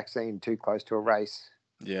have a vaccine too close to a race.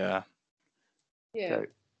 Yeah. So,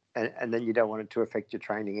 and then you don't want it to affect your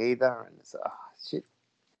training either. And it's shit.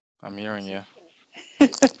 I'm hearing you. No,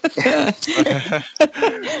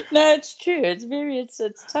 it's true.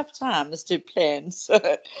 It's tough times to plan. So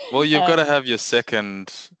Well, you've got to have your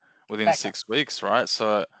second within Backup. 6 weeks, right?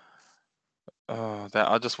 So that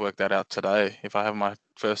I just worked that out today. If I have my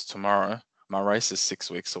first tomorrow, my race is 6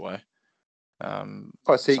 weeks away.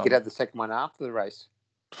 So you could have the second one after the race.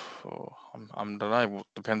 I don't know.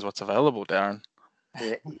 Depends what's available, Darren.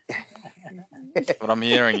 Yeah. But I'm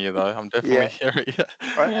hearing you though. I'm definitely hearing you.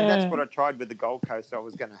 And that's what I tried with the Gold Coast. I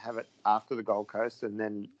was going to have it after the Gold Coast,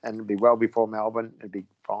 and it'd be well before Melbourne. It'd be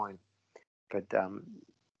fine. But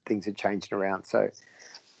things are changing around, so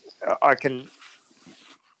I've been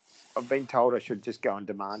told I should just go and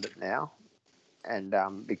demand it now, and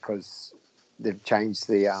because they've changed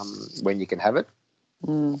the when you can have it.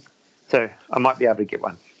 So I might be able to get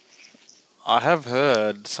one. I have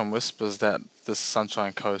heard some whispers that the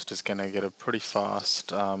Sunshine Coast is going to get a pretty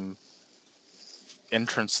fast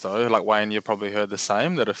entrance, though. Like Wayne, you probably heard the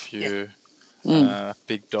same, that a few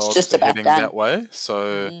big dogs are heading that way.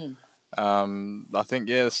 So I think,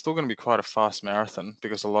 it's still going to be quite a fast marathon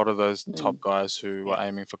because a lot of those top guys who were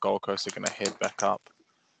aiming for Gold Coast are going to head back up.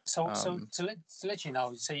 So to let you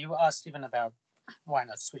know, so you asked even about why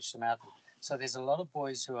not switch to marathon. So there's a lot of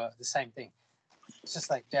boys who are the same thing. It's just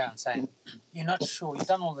like Darren saying, you're not sure. You've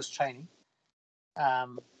done all this training.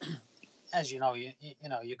 As you know, you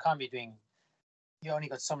can't be doing. You only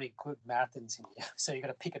got so many good marathons in you, so you got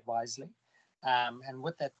to pick it wisely. And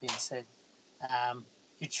with that being said,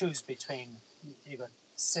 you choose between you got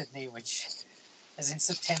Sydney, which is in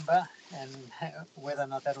September, and whether or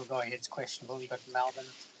not that'll go ahead is questionable. You got Melbourne.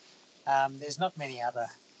 There's not many other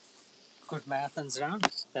good marathons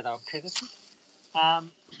around that are accredited.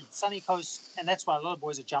 Sunny Coast, and that's why a lot of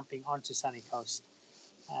boys are jumping onto Sunny Coast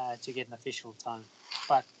to get an official time.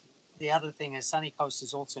 But the other thing is Sunny Coast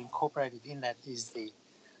is also incorporated in that is the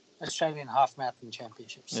Australian Half Marathon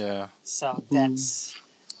Championships. Yeah. So that's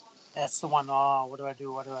the one. Oh, what do I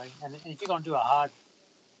do? And if you're going to do a hard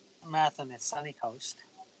marathon at Sunny Coast,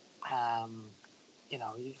 you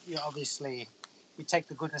obviously we take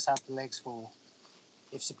the goodness out the legs for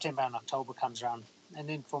if September and October comes around. And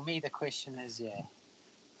then for me, the question is,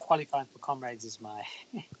 qualifying for Comrades is my,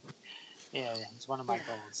 it's one of my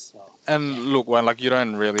goals. So. And look, Wayne, like you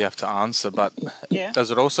don't really have to answer, but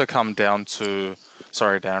does it also come down to,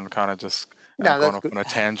 sorry, Darren, kind of just gone off on a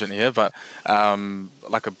tangent here, but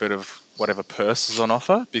like a bit of whatever purse is on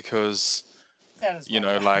offer? Because,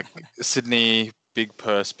 like Sydney, big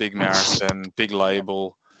purse, big marathon, big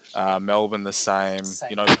label. Melbourne the same.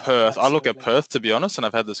 Perth. I look at Perth, to be honest, and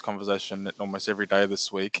I've had this conversation almost every day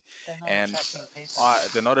this week. They're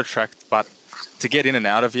not attracted, but to get in and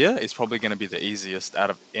out of here is probably going to be the easiest out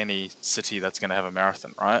of any city that's going to have a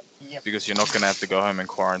marathon, right? Yep. Because you're not going to have to go home and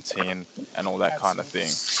quarantine and all that kind of thing.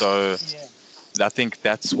 So I think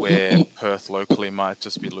that's where Perth locally might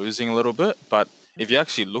just be losing a little bit. But if you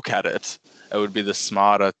actually look at it, it would be the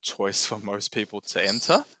smarter choice for most people to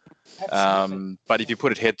enter. But if you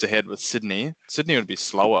put it head to head with Sydney would be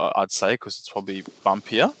slower, I'd say, because it's probably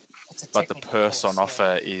bumpier. But the purse on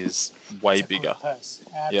offer is way bigger.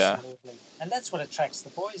 Absolutely. And that's what attracts the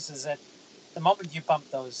boys, is that the moment you bump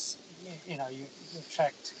those, you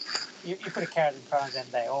attract, you put a carrot in front of them,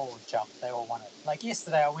 they all jump, they all want it. Like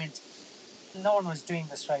yesterday I went, no one was doing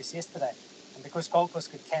this race yesterday. And because Gold Coast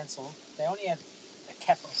could cancel, they only had a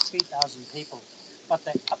cap of 3,000 people. But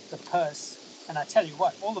they upped the purse. And I tell you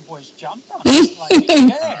what, all the boys jumped on it. Like,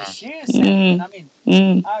 cheers. And I mean,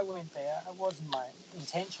 I went there. It wasn't my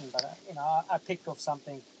intention, but I picked off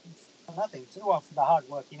something for nothing. Well, for the hard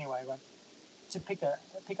work anyway. But to pick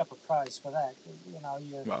up a prize for that,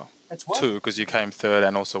 it's worth two, because you came third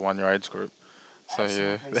and also won your age group. So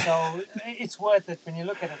so it's worth it when you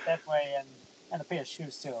look at it that way, and a pair of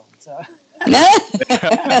shoes too. So.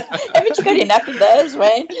 Haven't you got enough of those,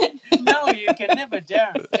 Wayne? No, you can never,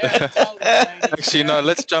 Darren. Actually, no,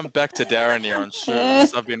 let's jump back to Darren here on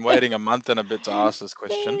shoes. I've been waiting a month and a bit to ask this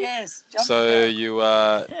question. Yes. So you,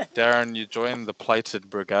 Darren, you joined the Plated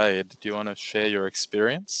Brigade. Do you want to share your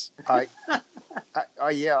experience? I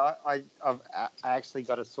actually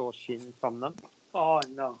got a sore shin from them. Oh,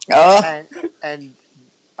 no. And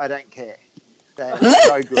I don't care. They're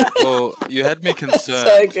so good. Well, you had me concerned.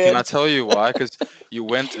 So good. Can I tell you why? Because you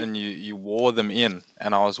went and you wore them in,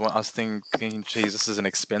 and I was thinking, geez, this is an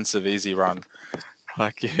expensive easy run.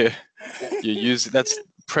 Like you use that's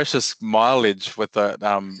precious mileage with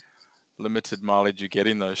the limited mileage you get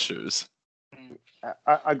in those shoes.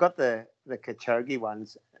 I got the Kipchoge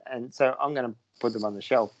ones, and so I'm going to put them on the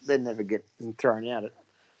shelf. They never get thrown out.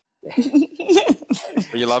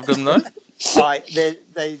 You loved them though?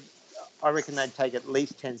 I reckon they'd take at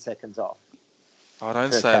least 10 seconds off. I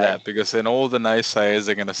don't per say K. that because then all the naysayers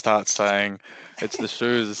are going to start saying it's the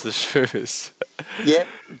shoes, it's the shoes. Yep,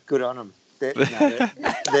 good on them.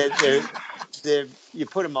 You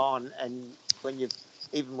put them on, and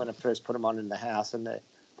even when I first put them on in the house, and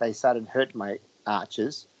they started hurting my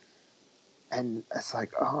arches, and it's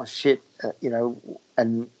like, oh shit,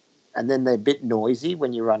 and then they're a bit noisy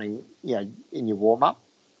when you're running, in your warm up.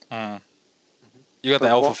 You got the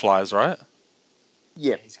Alpha Flies, right?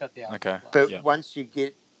 Yeah, he's got the Okay. but once you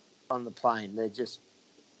get on the plane, they just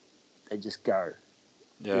go.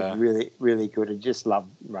 Yeah. They're really, really good. I just love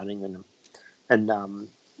running in them. And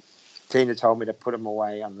Tina told me to put them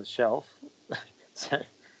away on the shelf. so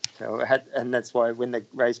and that's why when the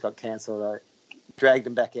race got cancelled, I dragged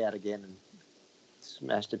them back out again and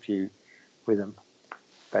smashed a few with them.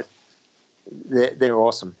 But they're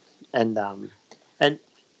awesome. And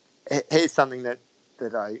here's something that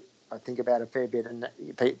I think about a fair bit, and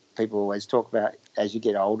people always talk about as you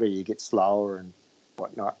get older, you get slower and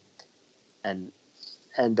whatnot. And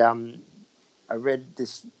I read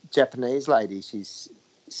this Japanese lady. She's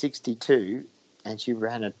 62, and she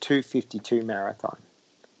ran a 2:52 marathon.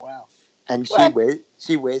 Wow! And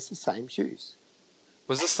she wears the same shoes.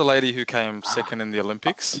 Was this the lady who came second in the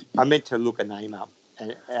Olympics? I meant to look her name up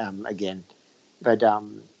again, but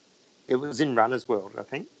it was in Runner's World, I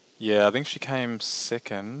think. Yeah, I think she came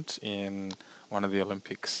second in one of the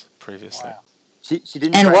Olympics previously. Wow. She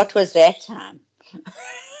didn't. And what was that time?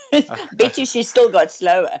 Bet you she still got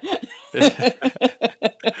slower.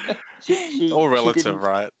 All relative,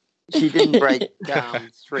 right? She didn't break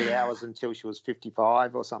 3 hours until she was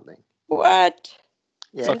 55 or something. What?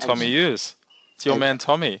 Yeah, it's like Tommy Hughes. It's your man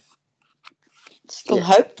Tommy. Still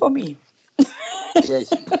hope for me.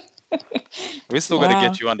 Yes. We still got to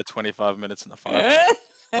get you under 25 minutes in the 5K.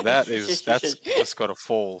 That's just got to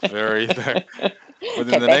fall very, very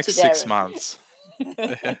within the next 6 months.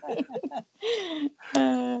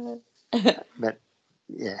 But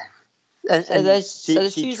yeah, and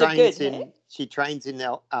she trains in she trains in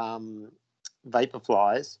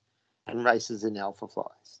Vaporflies and races in Alpha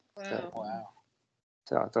Flies. Wow.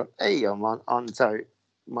 So I thought, hey, I'm on. So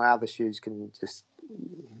my other shoes can just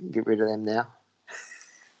get rid of them now.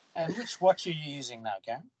 And which watch are you using now,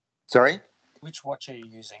 Garen? Sorry? Which watch are you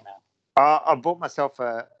using now? I bought myself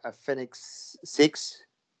a Fenix 6.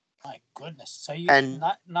 My goodness. So you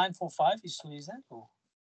 945, you still use that? Or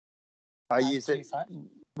I use it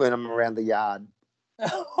when I'm around the yard.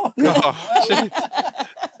 Oh,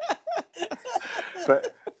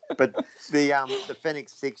 but the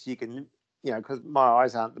Fenix 6, you can, because my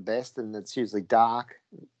eyes aren't the best and it's usually dark,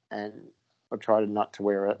 and I try not to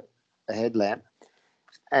wear a headlamp,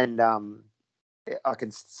 and I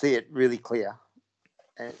can see it really clear,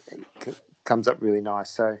 and it comes up really nice.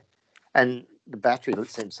 So, and the battery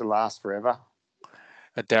seems to last forever.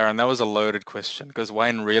 Darren, that was a loaded question because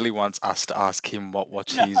Wayne really wants us to ask him what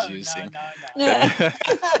watch he's using. No.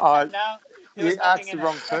 You asked the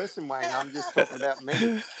wrong person, Wayne. I'm just talking about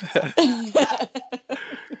me.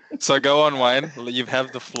 So go on, Wayne. You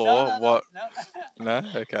have the floor. No?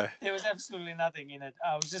 Okay. There was absolutely nothing in it.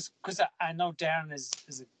 I was just because I know Darren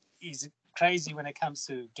is crazy when it comes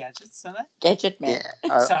to gadgets, isn't it? Gadget man.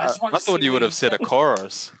 Yeah, So I thought you would have said a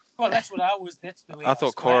Coros. Well, that's what I was. That's the way I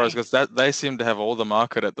thought Coros, because they seem to have all the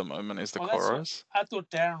market at the moment. Is the Coros? I thought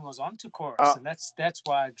Darren was onto Coros, and that's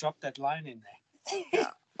why I dropped that line in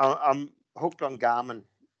there. I'm hooked on Garmin,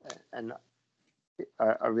 and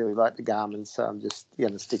I really like the Garmin, so I'm just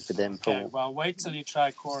going to stick to them. Okay, well, wait till you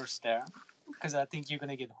try Coros, Darren, because I think you're going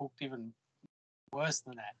to get hooked even worse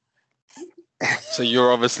than that. So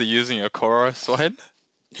you're obviously using a Coros, Wayne?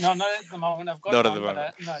 No, not at the moment. I've got not one,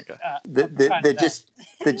 at the moment. Okay.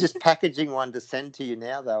 They're just packaging one to send to you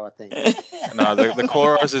now, though, I think. No, the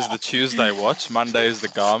Coros is the Tuesday watch. Monday is the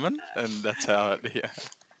Garmin, and that's how it. Yeah.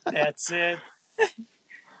 That's it.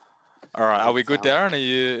 All right, are we good, Darren?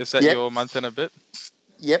 Is that your month and a bit?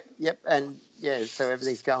 Yep, and so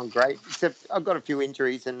everything's going great. Except I've got a few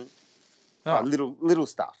injuries and little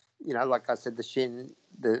stuff. Like I said, the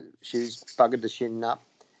shoes buggered the shin up,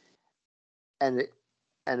 and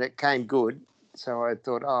it came good. So I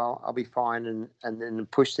thought, I'll be fine, and then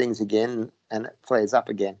push things again, and it flares up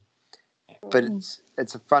again. But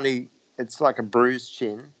it's like a bruised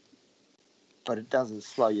shin, but it doesn't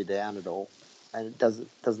slow you down at all. And it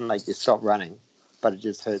doesn't make you stop running, but it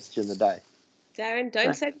just hurts during the day. Darren,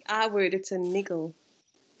 don't say the R word. It's a niggle.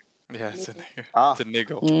 Yeah, it's a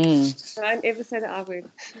niggle. Don't ever say the R word.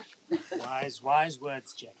 Wise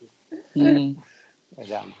words, Jackie.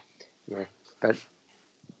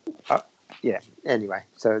 Anyway,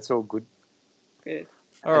 so it's all good. Good.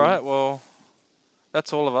 All right, well,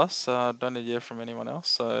 that's all of us. Don't need to hear from anyone else.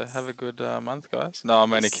 So have a good month, guys. No,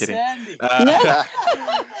 I'm only kidding. Sandy.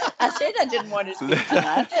 I said I didn't want to speak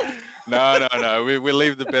tonight. No. We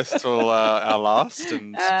leave the best till our last.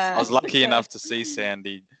 And I was lucky enough to see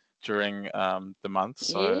Sandy during the month.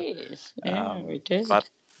 So, yes, we did. But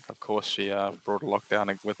of course, she brought a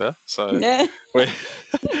lockdown with her. So Yeah. we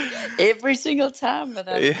Every single time, but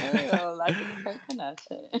I'm Yeah. so like a coconut.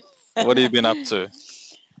 What have you been up to?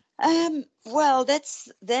 Well, that's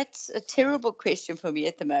a terrible question for me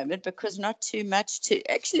at the moment because not too much to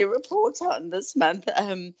actually report on this month.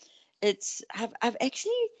 I've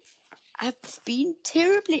been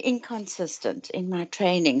terribly inconsistent in my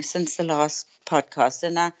training since the last podcast,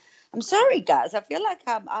 and I'm sorry, guys. I feel like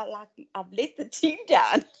I've let the team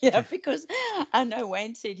down, because I know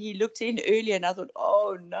Wayne said he looked in earlier, and I thought,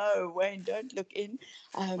 oh no, Wayne, don't look in.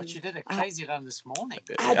 But you did a crazy run this morning.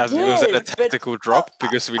 I did, was it a tactical drop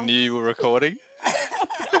because we knew you were recording?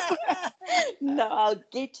 No, I'll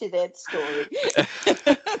get to that story.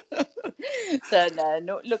 So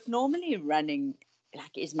no, look, normally running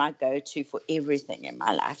is my go-to for everything in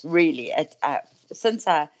my life. Really, since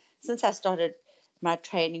I started my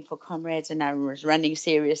training for Comrades and I was running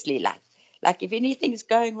seriously, like if anything's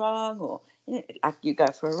going wrong or like you go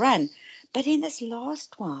for a run. But in this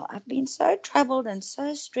last while, I've been so troubled and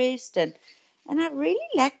so stressed, and I really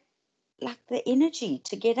lack the energy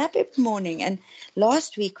to get up every morning. And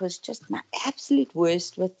last week was just my absolute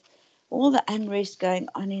worst with all the unrest going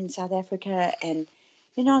on in South Africa, and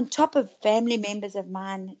on top of family members of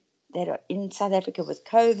mine that are in South Africa with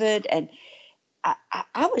COVID, and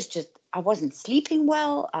I wasn't sleeping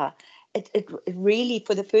well. It really,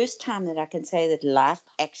 for the first time that I can say that life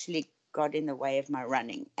actually got in the way of my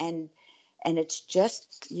running, and it's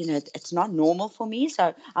just, it's not normal for me.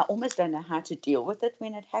 So I almost don't know how to deal with it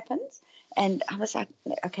when it happens. And I was like,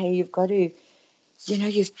 okay, you've got to,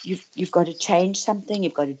 you've got to change something.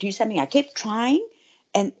 You've got to do something. I kept trying,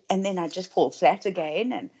 and then I just fall flat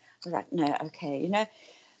again. And I was like, no, okay,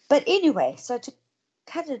 But anyway, so to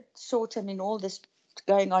cut it short, I mean, all this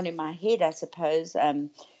going on in my head, I suppose,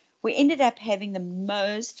 we ended up having the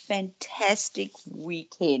most fantastic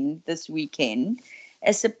weekend this weekend,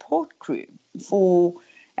 a support crew for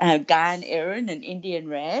Guy and Erin and Indian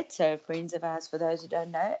Rad, so friends of ours, for those who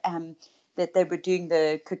don't know, that they were doing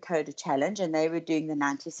the Kokoda Challenge, and they were doing the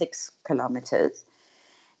 96 kilometers.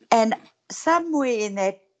 And somewhere in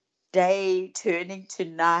that day turning to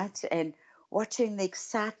night and watching the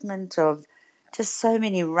excitement of just so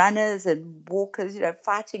many runners and walkers,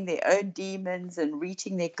 fighting their own demons and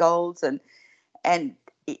reaching their goals, and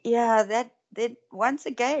that then once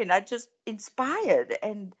again I just inspired,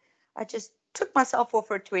 and I just took myself off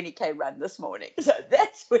for a 20K run this morning. So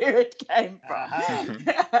that's where it came from.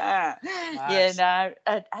 Nice. I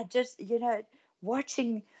just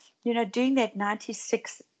watching, doing that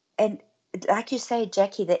 96, and like you say,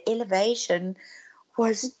 Jackie, the elevation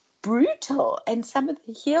was brutal, and some of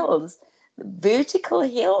the hills, vertical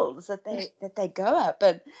hills that they go up,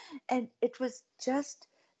 and it was just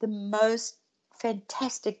the most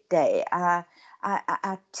fantastic day. Our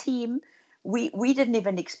team, we didn't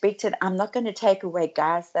even expect it. I'm not going to take away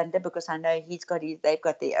Guy's thunder because I know they've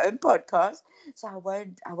got their own podcast, so I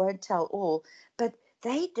won't tell all. But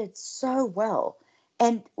they did so well,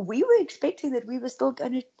 and we were expecting that we were still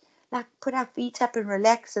going to put our feet up and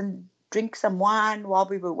relax and drink some wine while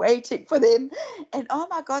we were waiting for them. And oh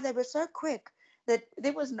my God, they were so quick that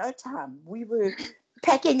there was no time. We were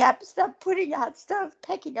packing up stuff, putting out stuff,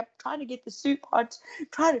 packing up, trying to get the soup hot,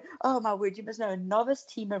 oh my word, you must know, a novice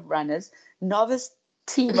team of runners, novice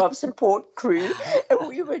team of support crew. And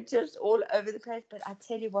we were just all over the place. But I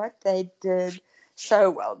tell you what, they did so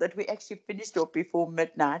well that we actually finished off before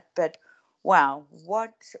midnight. But wow,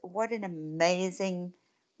 what an amazing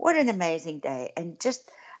day. And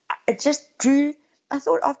it just drew, I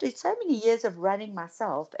thought, after so many years of running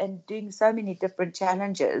myself and doing so many different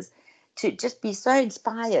challenges, to just be so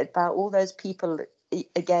inspired by all those people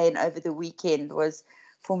again over the weekend was,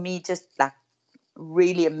 for me, just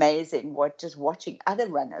really amazing what just watching other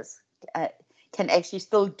runners can actually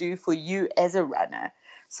still do for you as a runner.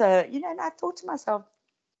 So, and I thought to myself,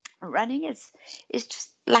 running is just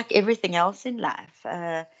like everything else in life.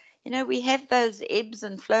 We have those ebbs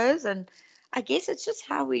and flows, and I guess it's just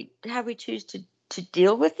how we choose to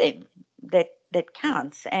deal with them that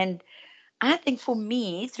counts. And I think for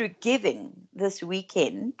me, through giving this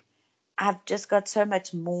weekend, I've just got so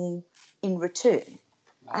much more in return.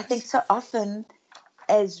 Nice. I think so often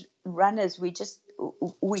as runners, we're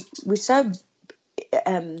so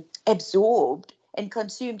absorbed and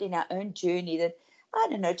consumed in our own journey that, I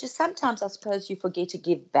don't know, just sometimes I suppose you forget to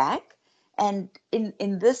give back. And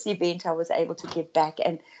in this event, I was able to give back,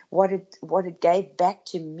 and what it gave back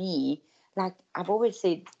to me, like I've always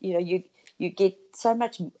said, you get so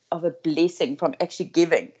much of a blessing from actually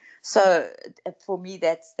giving. So for me,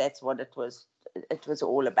 that's what it was. It was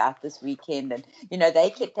all about this weekend, and they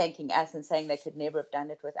kept thanking us and saying they could never have done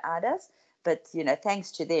it without us. But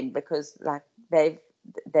thanks to them, because like they've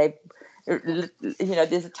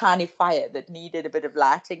there's a tiny fire that needed a bit of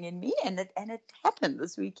lighting in me, and it happened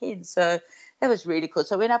this weekend. So that was really cool.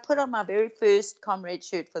 So when I put on my very first Comrade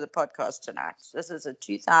shirt for the podcast tonight, this is a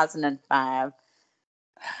 2005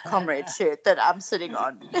 Comrade shirt that I'm sitting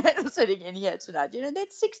in here tonight.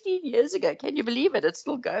 That's 16 years ago. Can you believe it? It's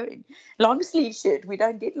still going. Long sleeve shirt. We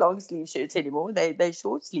don't get long sleeve shirts anymore. They're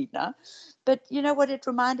short sleeve now. But you know what? It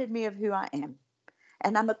reminded me of who I am.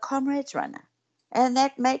 And I'm a Comrades runner. And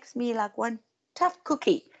that makes me like one tough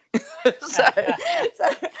cookie. so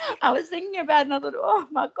I was thinking about it, and I thought, oh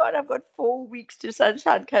my God, I've got 4 weeks to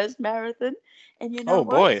Sunshine Coast Marathon. And you know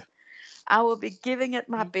what? Boy. I will be giving it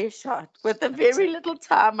my best shot. With the very little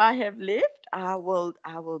time I have left, I'm going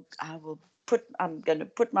to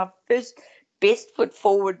put my best foot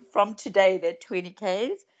forward from today, that 20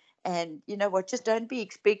 Ks. And you know what? Just don't be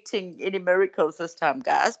expecting any miracles this time,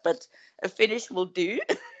 guys. But a finish will do.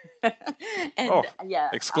 And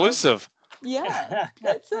exclusive.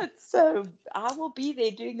 That's it. So I will be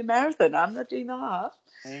there doing the marathon. I'm not doing the half.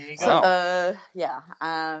 There you go.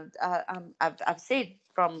 I've said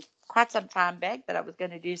from quite some time back that I was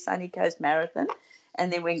going to do Sunny Coast Marathon,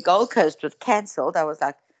 and then when Gold Coast was cancelled, I was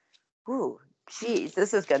like, "Ooh, geez,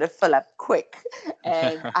 this is going to fill up quick."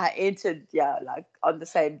 And I entered, like on the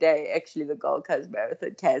same day. Actually, the Gold Coast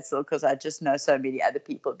Marathon cancelled because I just know so many other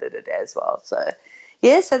people did it as well. So,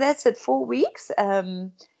 so that's it. 4 weeks.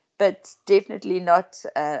 But definitely not.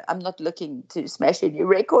 I'm not looking to smash any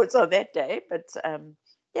records on that day. But I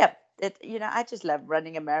just love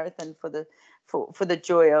running a marathon for the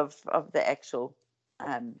joy of the actual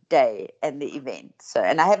day and the event. So,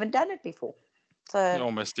 and I haven't done it before. So you're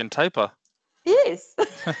almost in taper. Yes.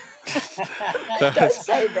 Don't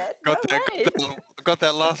say that. Got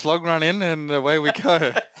that last long run in, and away we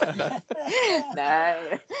go.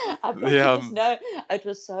 No, it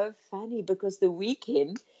was so funny because the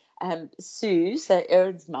weekend, Sue, so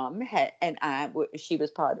Erin's mum, she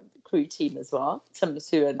was part of the crew team as well,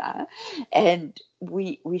 Sue and I, and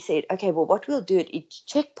we said, okay, well, what we'll do at each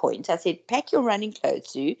checkpoint, I said, pack your running clothes,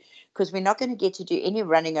 Sue, because we're not going to get to do any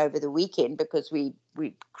running over the weekend because we're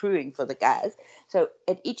crewing for the guys. So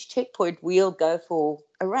at each checkpoint, we'll go for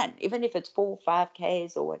a run, even if it's 4 or 5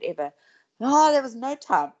 Ks or whatever. No, there was no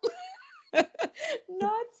time.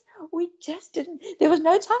 We just didn't. There was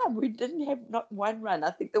no time. We didn't have not one run.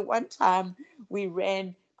 I think the one time we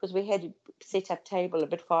ran, because we had to set up table a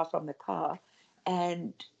bit far from the car,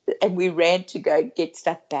 and we ran to go get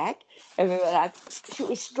stuff back, and we were like, should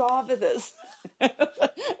we Strava this?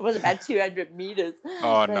 It was about 200 meters.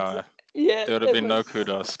 Oh, no. Yeah, there would have been no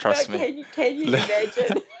kudos, trust me. Can you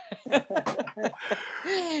imagine?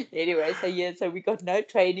 Anyway, so we got no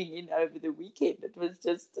training in over the weekend. It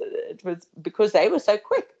was because they were so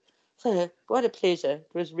quick. So what a pleasure.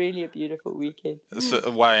 It was really a beautiful weekend. So,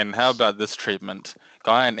 Wayne, how about this treatment?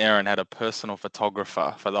 Guy and Erin had a personal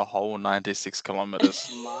photographer for the whole 96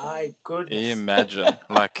 kilometers. My goodness. Can you imagine?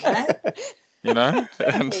 Like,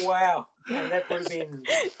 And wow. And that would have been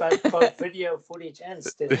both video footage and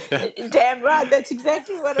still. Damn right. That's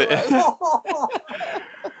exactly what it was.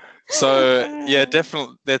 So, yeah,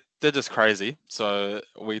 definitely, they're just crazy. So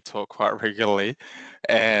we talk quite regularly.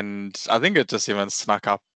 And I think it just even snuck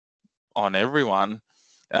up on everyone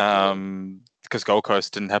because Gold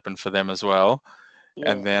Coast didn't happen for them as well.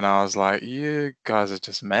 Yeah. And then I was like, you guys are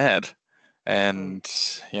just mad. And,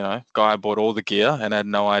 Guy bought all the gear and had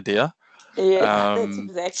no idea. Yeah, that's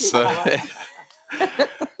exactly right.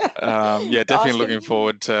 Definitely looking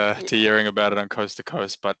forward to hearing about it on Coast to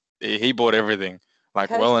Coast. But he bought everything, like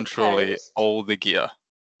Coast well and truly all the gear.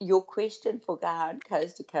 Your question for Guy on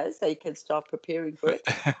Coast to Coast, so you can start preparing for it.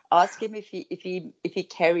 Ask him if he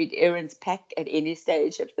carried Erin's pack at any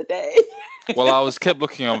stage of the day. Well, I kept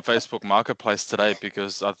looking on Facebook Marketplace today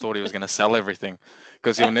because I thought he was going to sell everything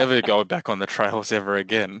because he'll never go back on the trails ever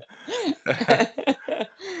again.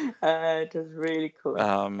 It was really cool.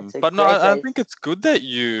 But no, I think it's good that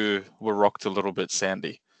you were rocked a little bit,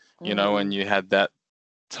 Sandy. And you had that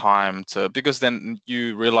time because then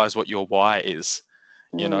you realize what your why is.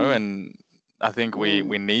 And I think we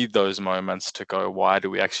need those moments to go, why do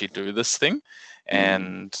we actually do this thing?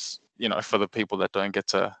 And, for the people that don't get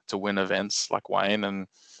to win events like Wayne, and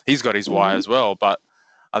he's got his why as well. But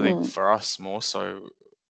I think for us more so,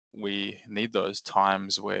 we need those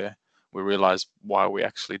times where we realize why we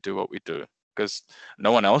actually do what we do, because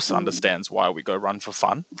no one else understands why we go run for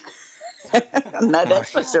fun. No,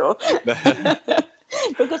 that's for sure.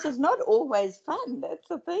 Because it's not always fun. That's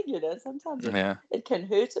the thing, Sometimes it can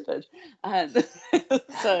hurt a bit.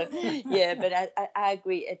 So, yeah, but I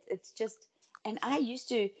agree. It's just, and I used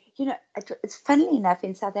to, it's funnily enough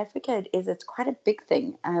in South Africa, it's quite a big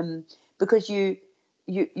thing, because you're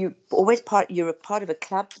a part of a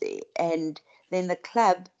club there, and then the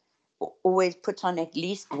club always puts on at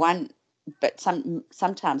least one, but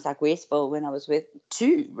sometimes like Westville, when I was with,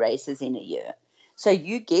 2 races in a year. So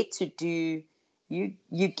you get to do the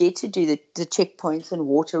checkpoints and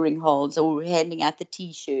watering holes, or handing out the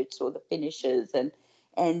T-shirts or the finishes,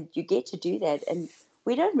 and you get to do that. And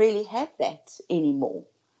we don't really have that anymore.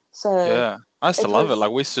 So yeah, I used to love it.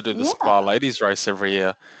 Like we used to do the Spa Ladies race every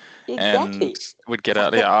year, exactly. And we'd get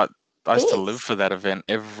out. Yeah, I used to live for that event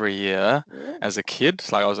every year as a kid.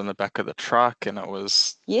 Like I was in the back of the truck, and it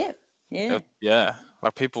was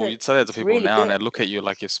like people. You'd say that to people really now, and they'd look at you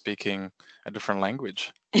like you're speaking a different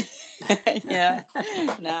language. Yeah,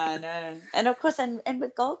 no, and of course, and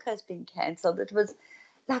with Gold Coast being cancelled, it was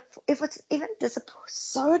even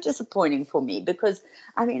so disappointing for me, because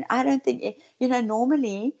I mean, I don't think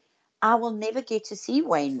normally I will never get to see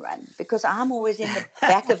Wayne run because I'm always in the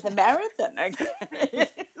back of the marathon. Okay?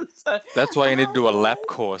 So that's why you need to do a lap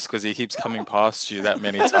course, because he keeps coming past you that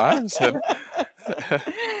many times. So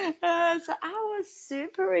I was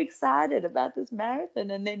super excited about this marathon,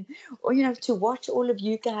 and then to watch all of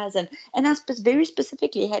you guys, and I very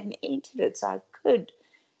specifically hadn't entered it so I could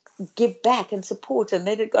give back and support, and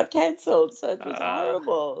then it got cancelled, so it was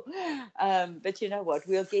horrible. But you know what,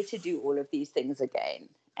 we'll get to do all of these things again,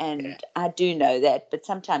 and I do know that, but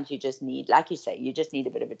sometimes you just need, like you say, you just need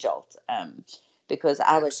a bit of a jolt, because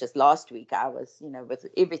I was just last week, I was with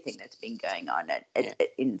everything that's been going on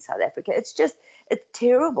in South Africa, it's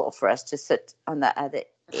terrible for us to sit on the other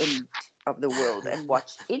end of the world and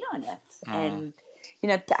watch in on it. And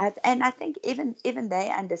I think even they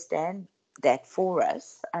understand that for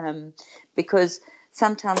us, because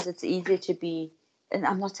sometimes it's easier to be, and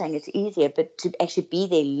I'm not saying it's easier, but to actually be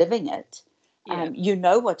there living it,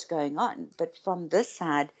 what's going on, but from this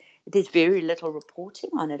side there's very little reporting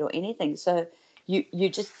on it or anything, so you're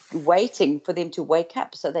just waiting for them to wake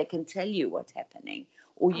up so they can tell you what's happening,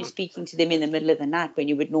 or you're speaking to them in the middle of the night when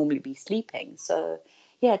you would normally be sleeping. So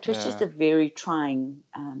it was just a very trying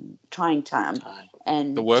time.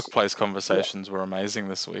 And the workplace conversations were amazing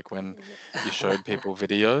this week when you showed people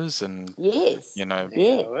videos, and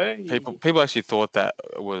people actually thought that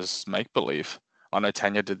was make-believe. I know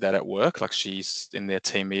Tanya did that at work. Like she's in their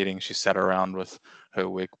team meeting, she sat around with her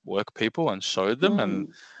work people and showed them,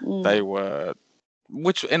 and they were,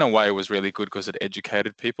 which in a way was really good because it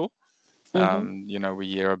educated people. We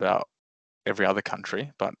hear about every other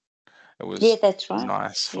country, but it was that's right.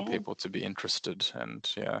 nice for people to be interested, and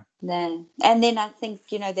and then I think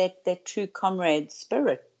that true comrade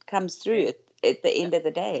spirit comes through at the end of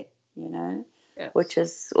the day, which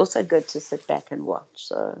is also good to sit back and watch.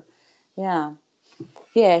 So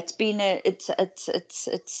it's been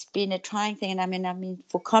it's been a trying thing, and I mean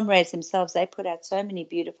for comrades themselves, they put out so many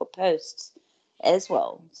beautiful posts as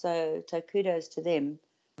well, so kudos to them.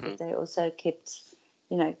 But they also kept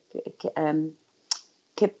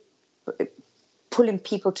pulling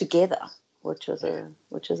people together, which was a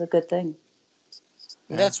good thing.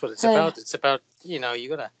 And that's what it's about. It's about you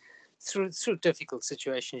got to through difficult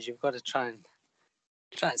situations, you've got to try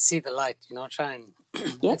and see the light. Try and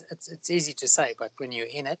it's easy to say, but when you're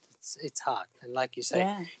in it, it's hard. And like you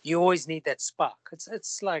say, you always need that spark.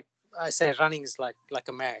 It's like I say, running is like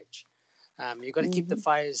a marriage. You got to keep the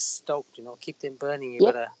fires stoked. Keep them burning. You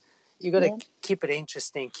got to keep it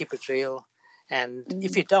interesting, keep it real. And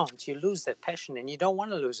if you don't, you lose that passion, and you don't want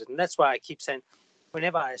to lose it. And that's why I keep saying,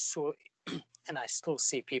 whenever I saw, and I still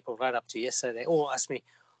see people right up to yesterday, they all ask me,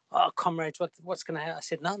 "Oh, comrades, what's going to happen?" I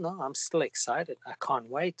said, no, I'm still excited. I can't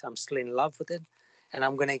wait. I'm still in love with it. And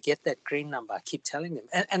I'm going to get that green number. I keep telling them.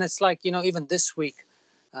 And it's like, even this week,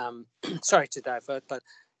 sorry to divert, but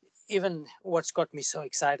even what's got me so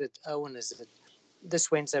excited, Owen, is that this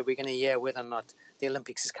Wednesday we're going to hear whether or not the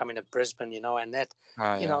Olympics is coming to Brisbane, and that,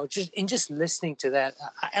 just listening to that,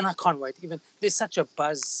 and I can't wait. Even there's such a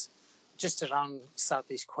buzz just around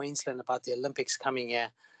Southeast Queensland about the Olympics coming here,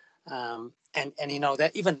 and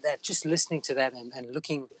that even that, just listening to that and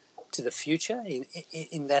looking to the future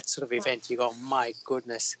in that sort of event, you go, my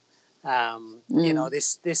goodness,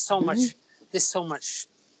 there's so much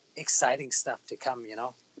exciting stuff to come.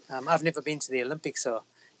 I've never been to the Olympics, so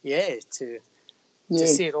to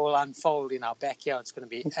see it all unfold in our backyard, it's going to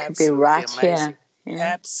be absolutely amazing.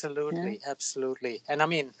 Yeah. Absolutely. And I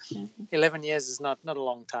mean, Mhm. 11 years is not a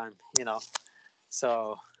long time,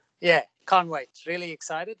 So, yeah, can't wait. Really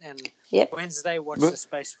excited. And Yep. Wednesday, watch Well- the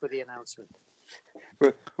space for the announcement.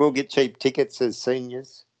 We'll get cheap tickets as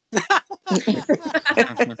seniors.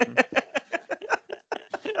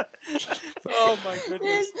 Oh my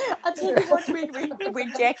goodness. Yes, I tell you what,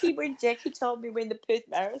 when Jackie told me when the Perth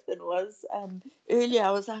Marathon was earlier,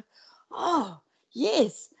 I was like, oh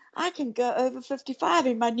yes, I can go over 55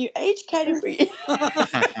 in my new age category.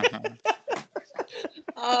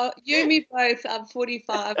 You and me both. I'm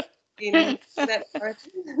 45 in that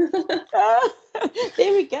marathon.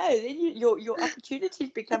 There we go. Then your opportunities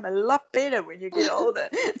become a lot better when you get older.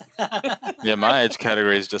 Yeah, my age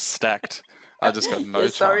category is just stacked. I just got no Yeah,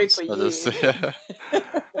 sorry chance. for I just, you. yeah.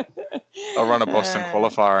 I'll run a Boston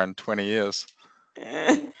qualifier in 20 years.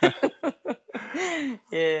 Yeah,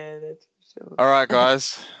 that's for sure. All right,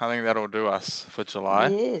 guys. I think that'll do us for July.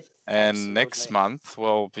 Yes, And next Absolutely. month,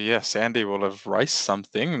 well, yeah, Sandy will have raced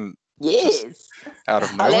something yes. out of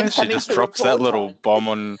I'll have nowhere. She something just to drops that report little on.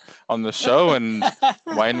 bomb on the show, and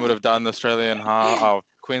Wayne would have done the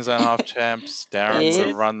Queensland half champs. Darren would have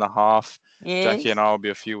Yes. run the half. Yes. Jackie and I will be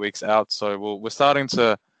a few weeks out, so we're starting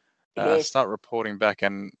to Yes. start reporting back,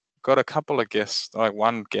 and got a couple of guests, like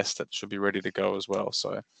one guest that should be ready to go as well.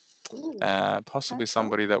 So Ooh. possibly That's cool.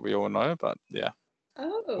 somebody that we all know, but yeah,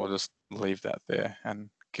 we'll Oh, just leave that there and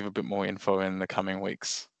give a bit more info in the coming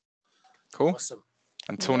weeks. Cool. Awesome.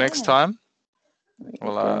 Until next Yeah. time, Very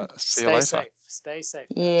we'll good. see you Stay later. safe. Stay safe.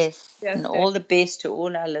 guys. Yes. Yeah, And thanks. all the best to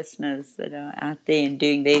all our listeners that are out there and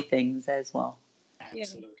doing their things as well. Yeah.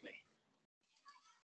 Absolutely.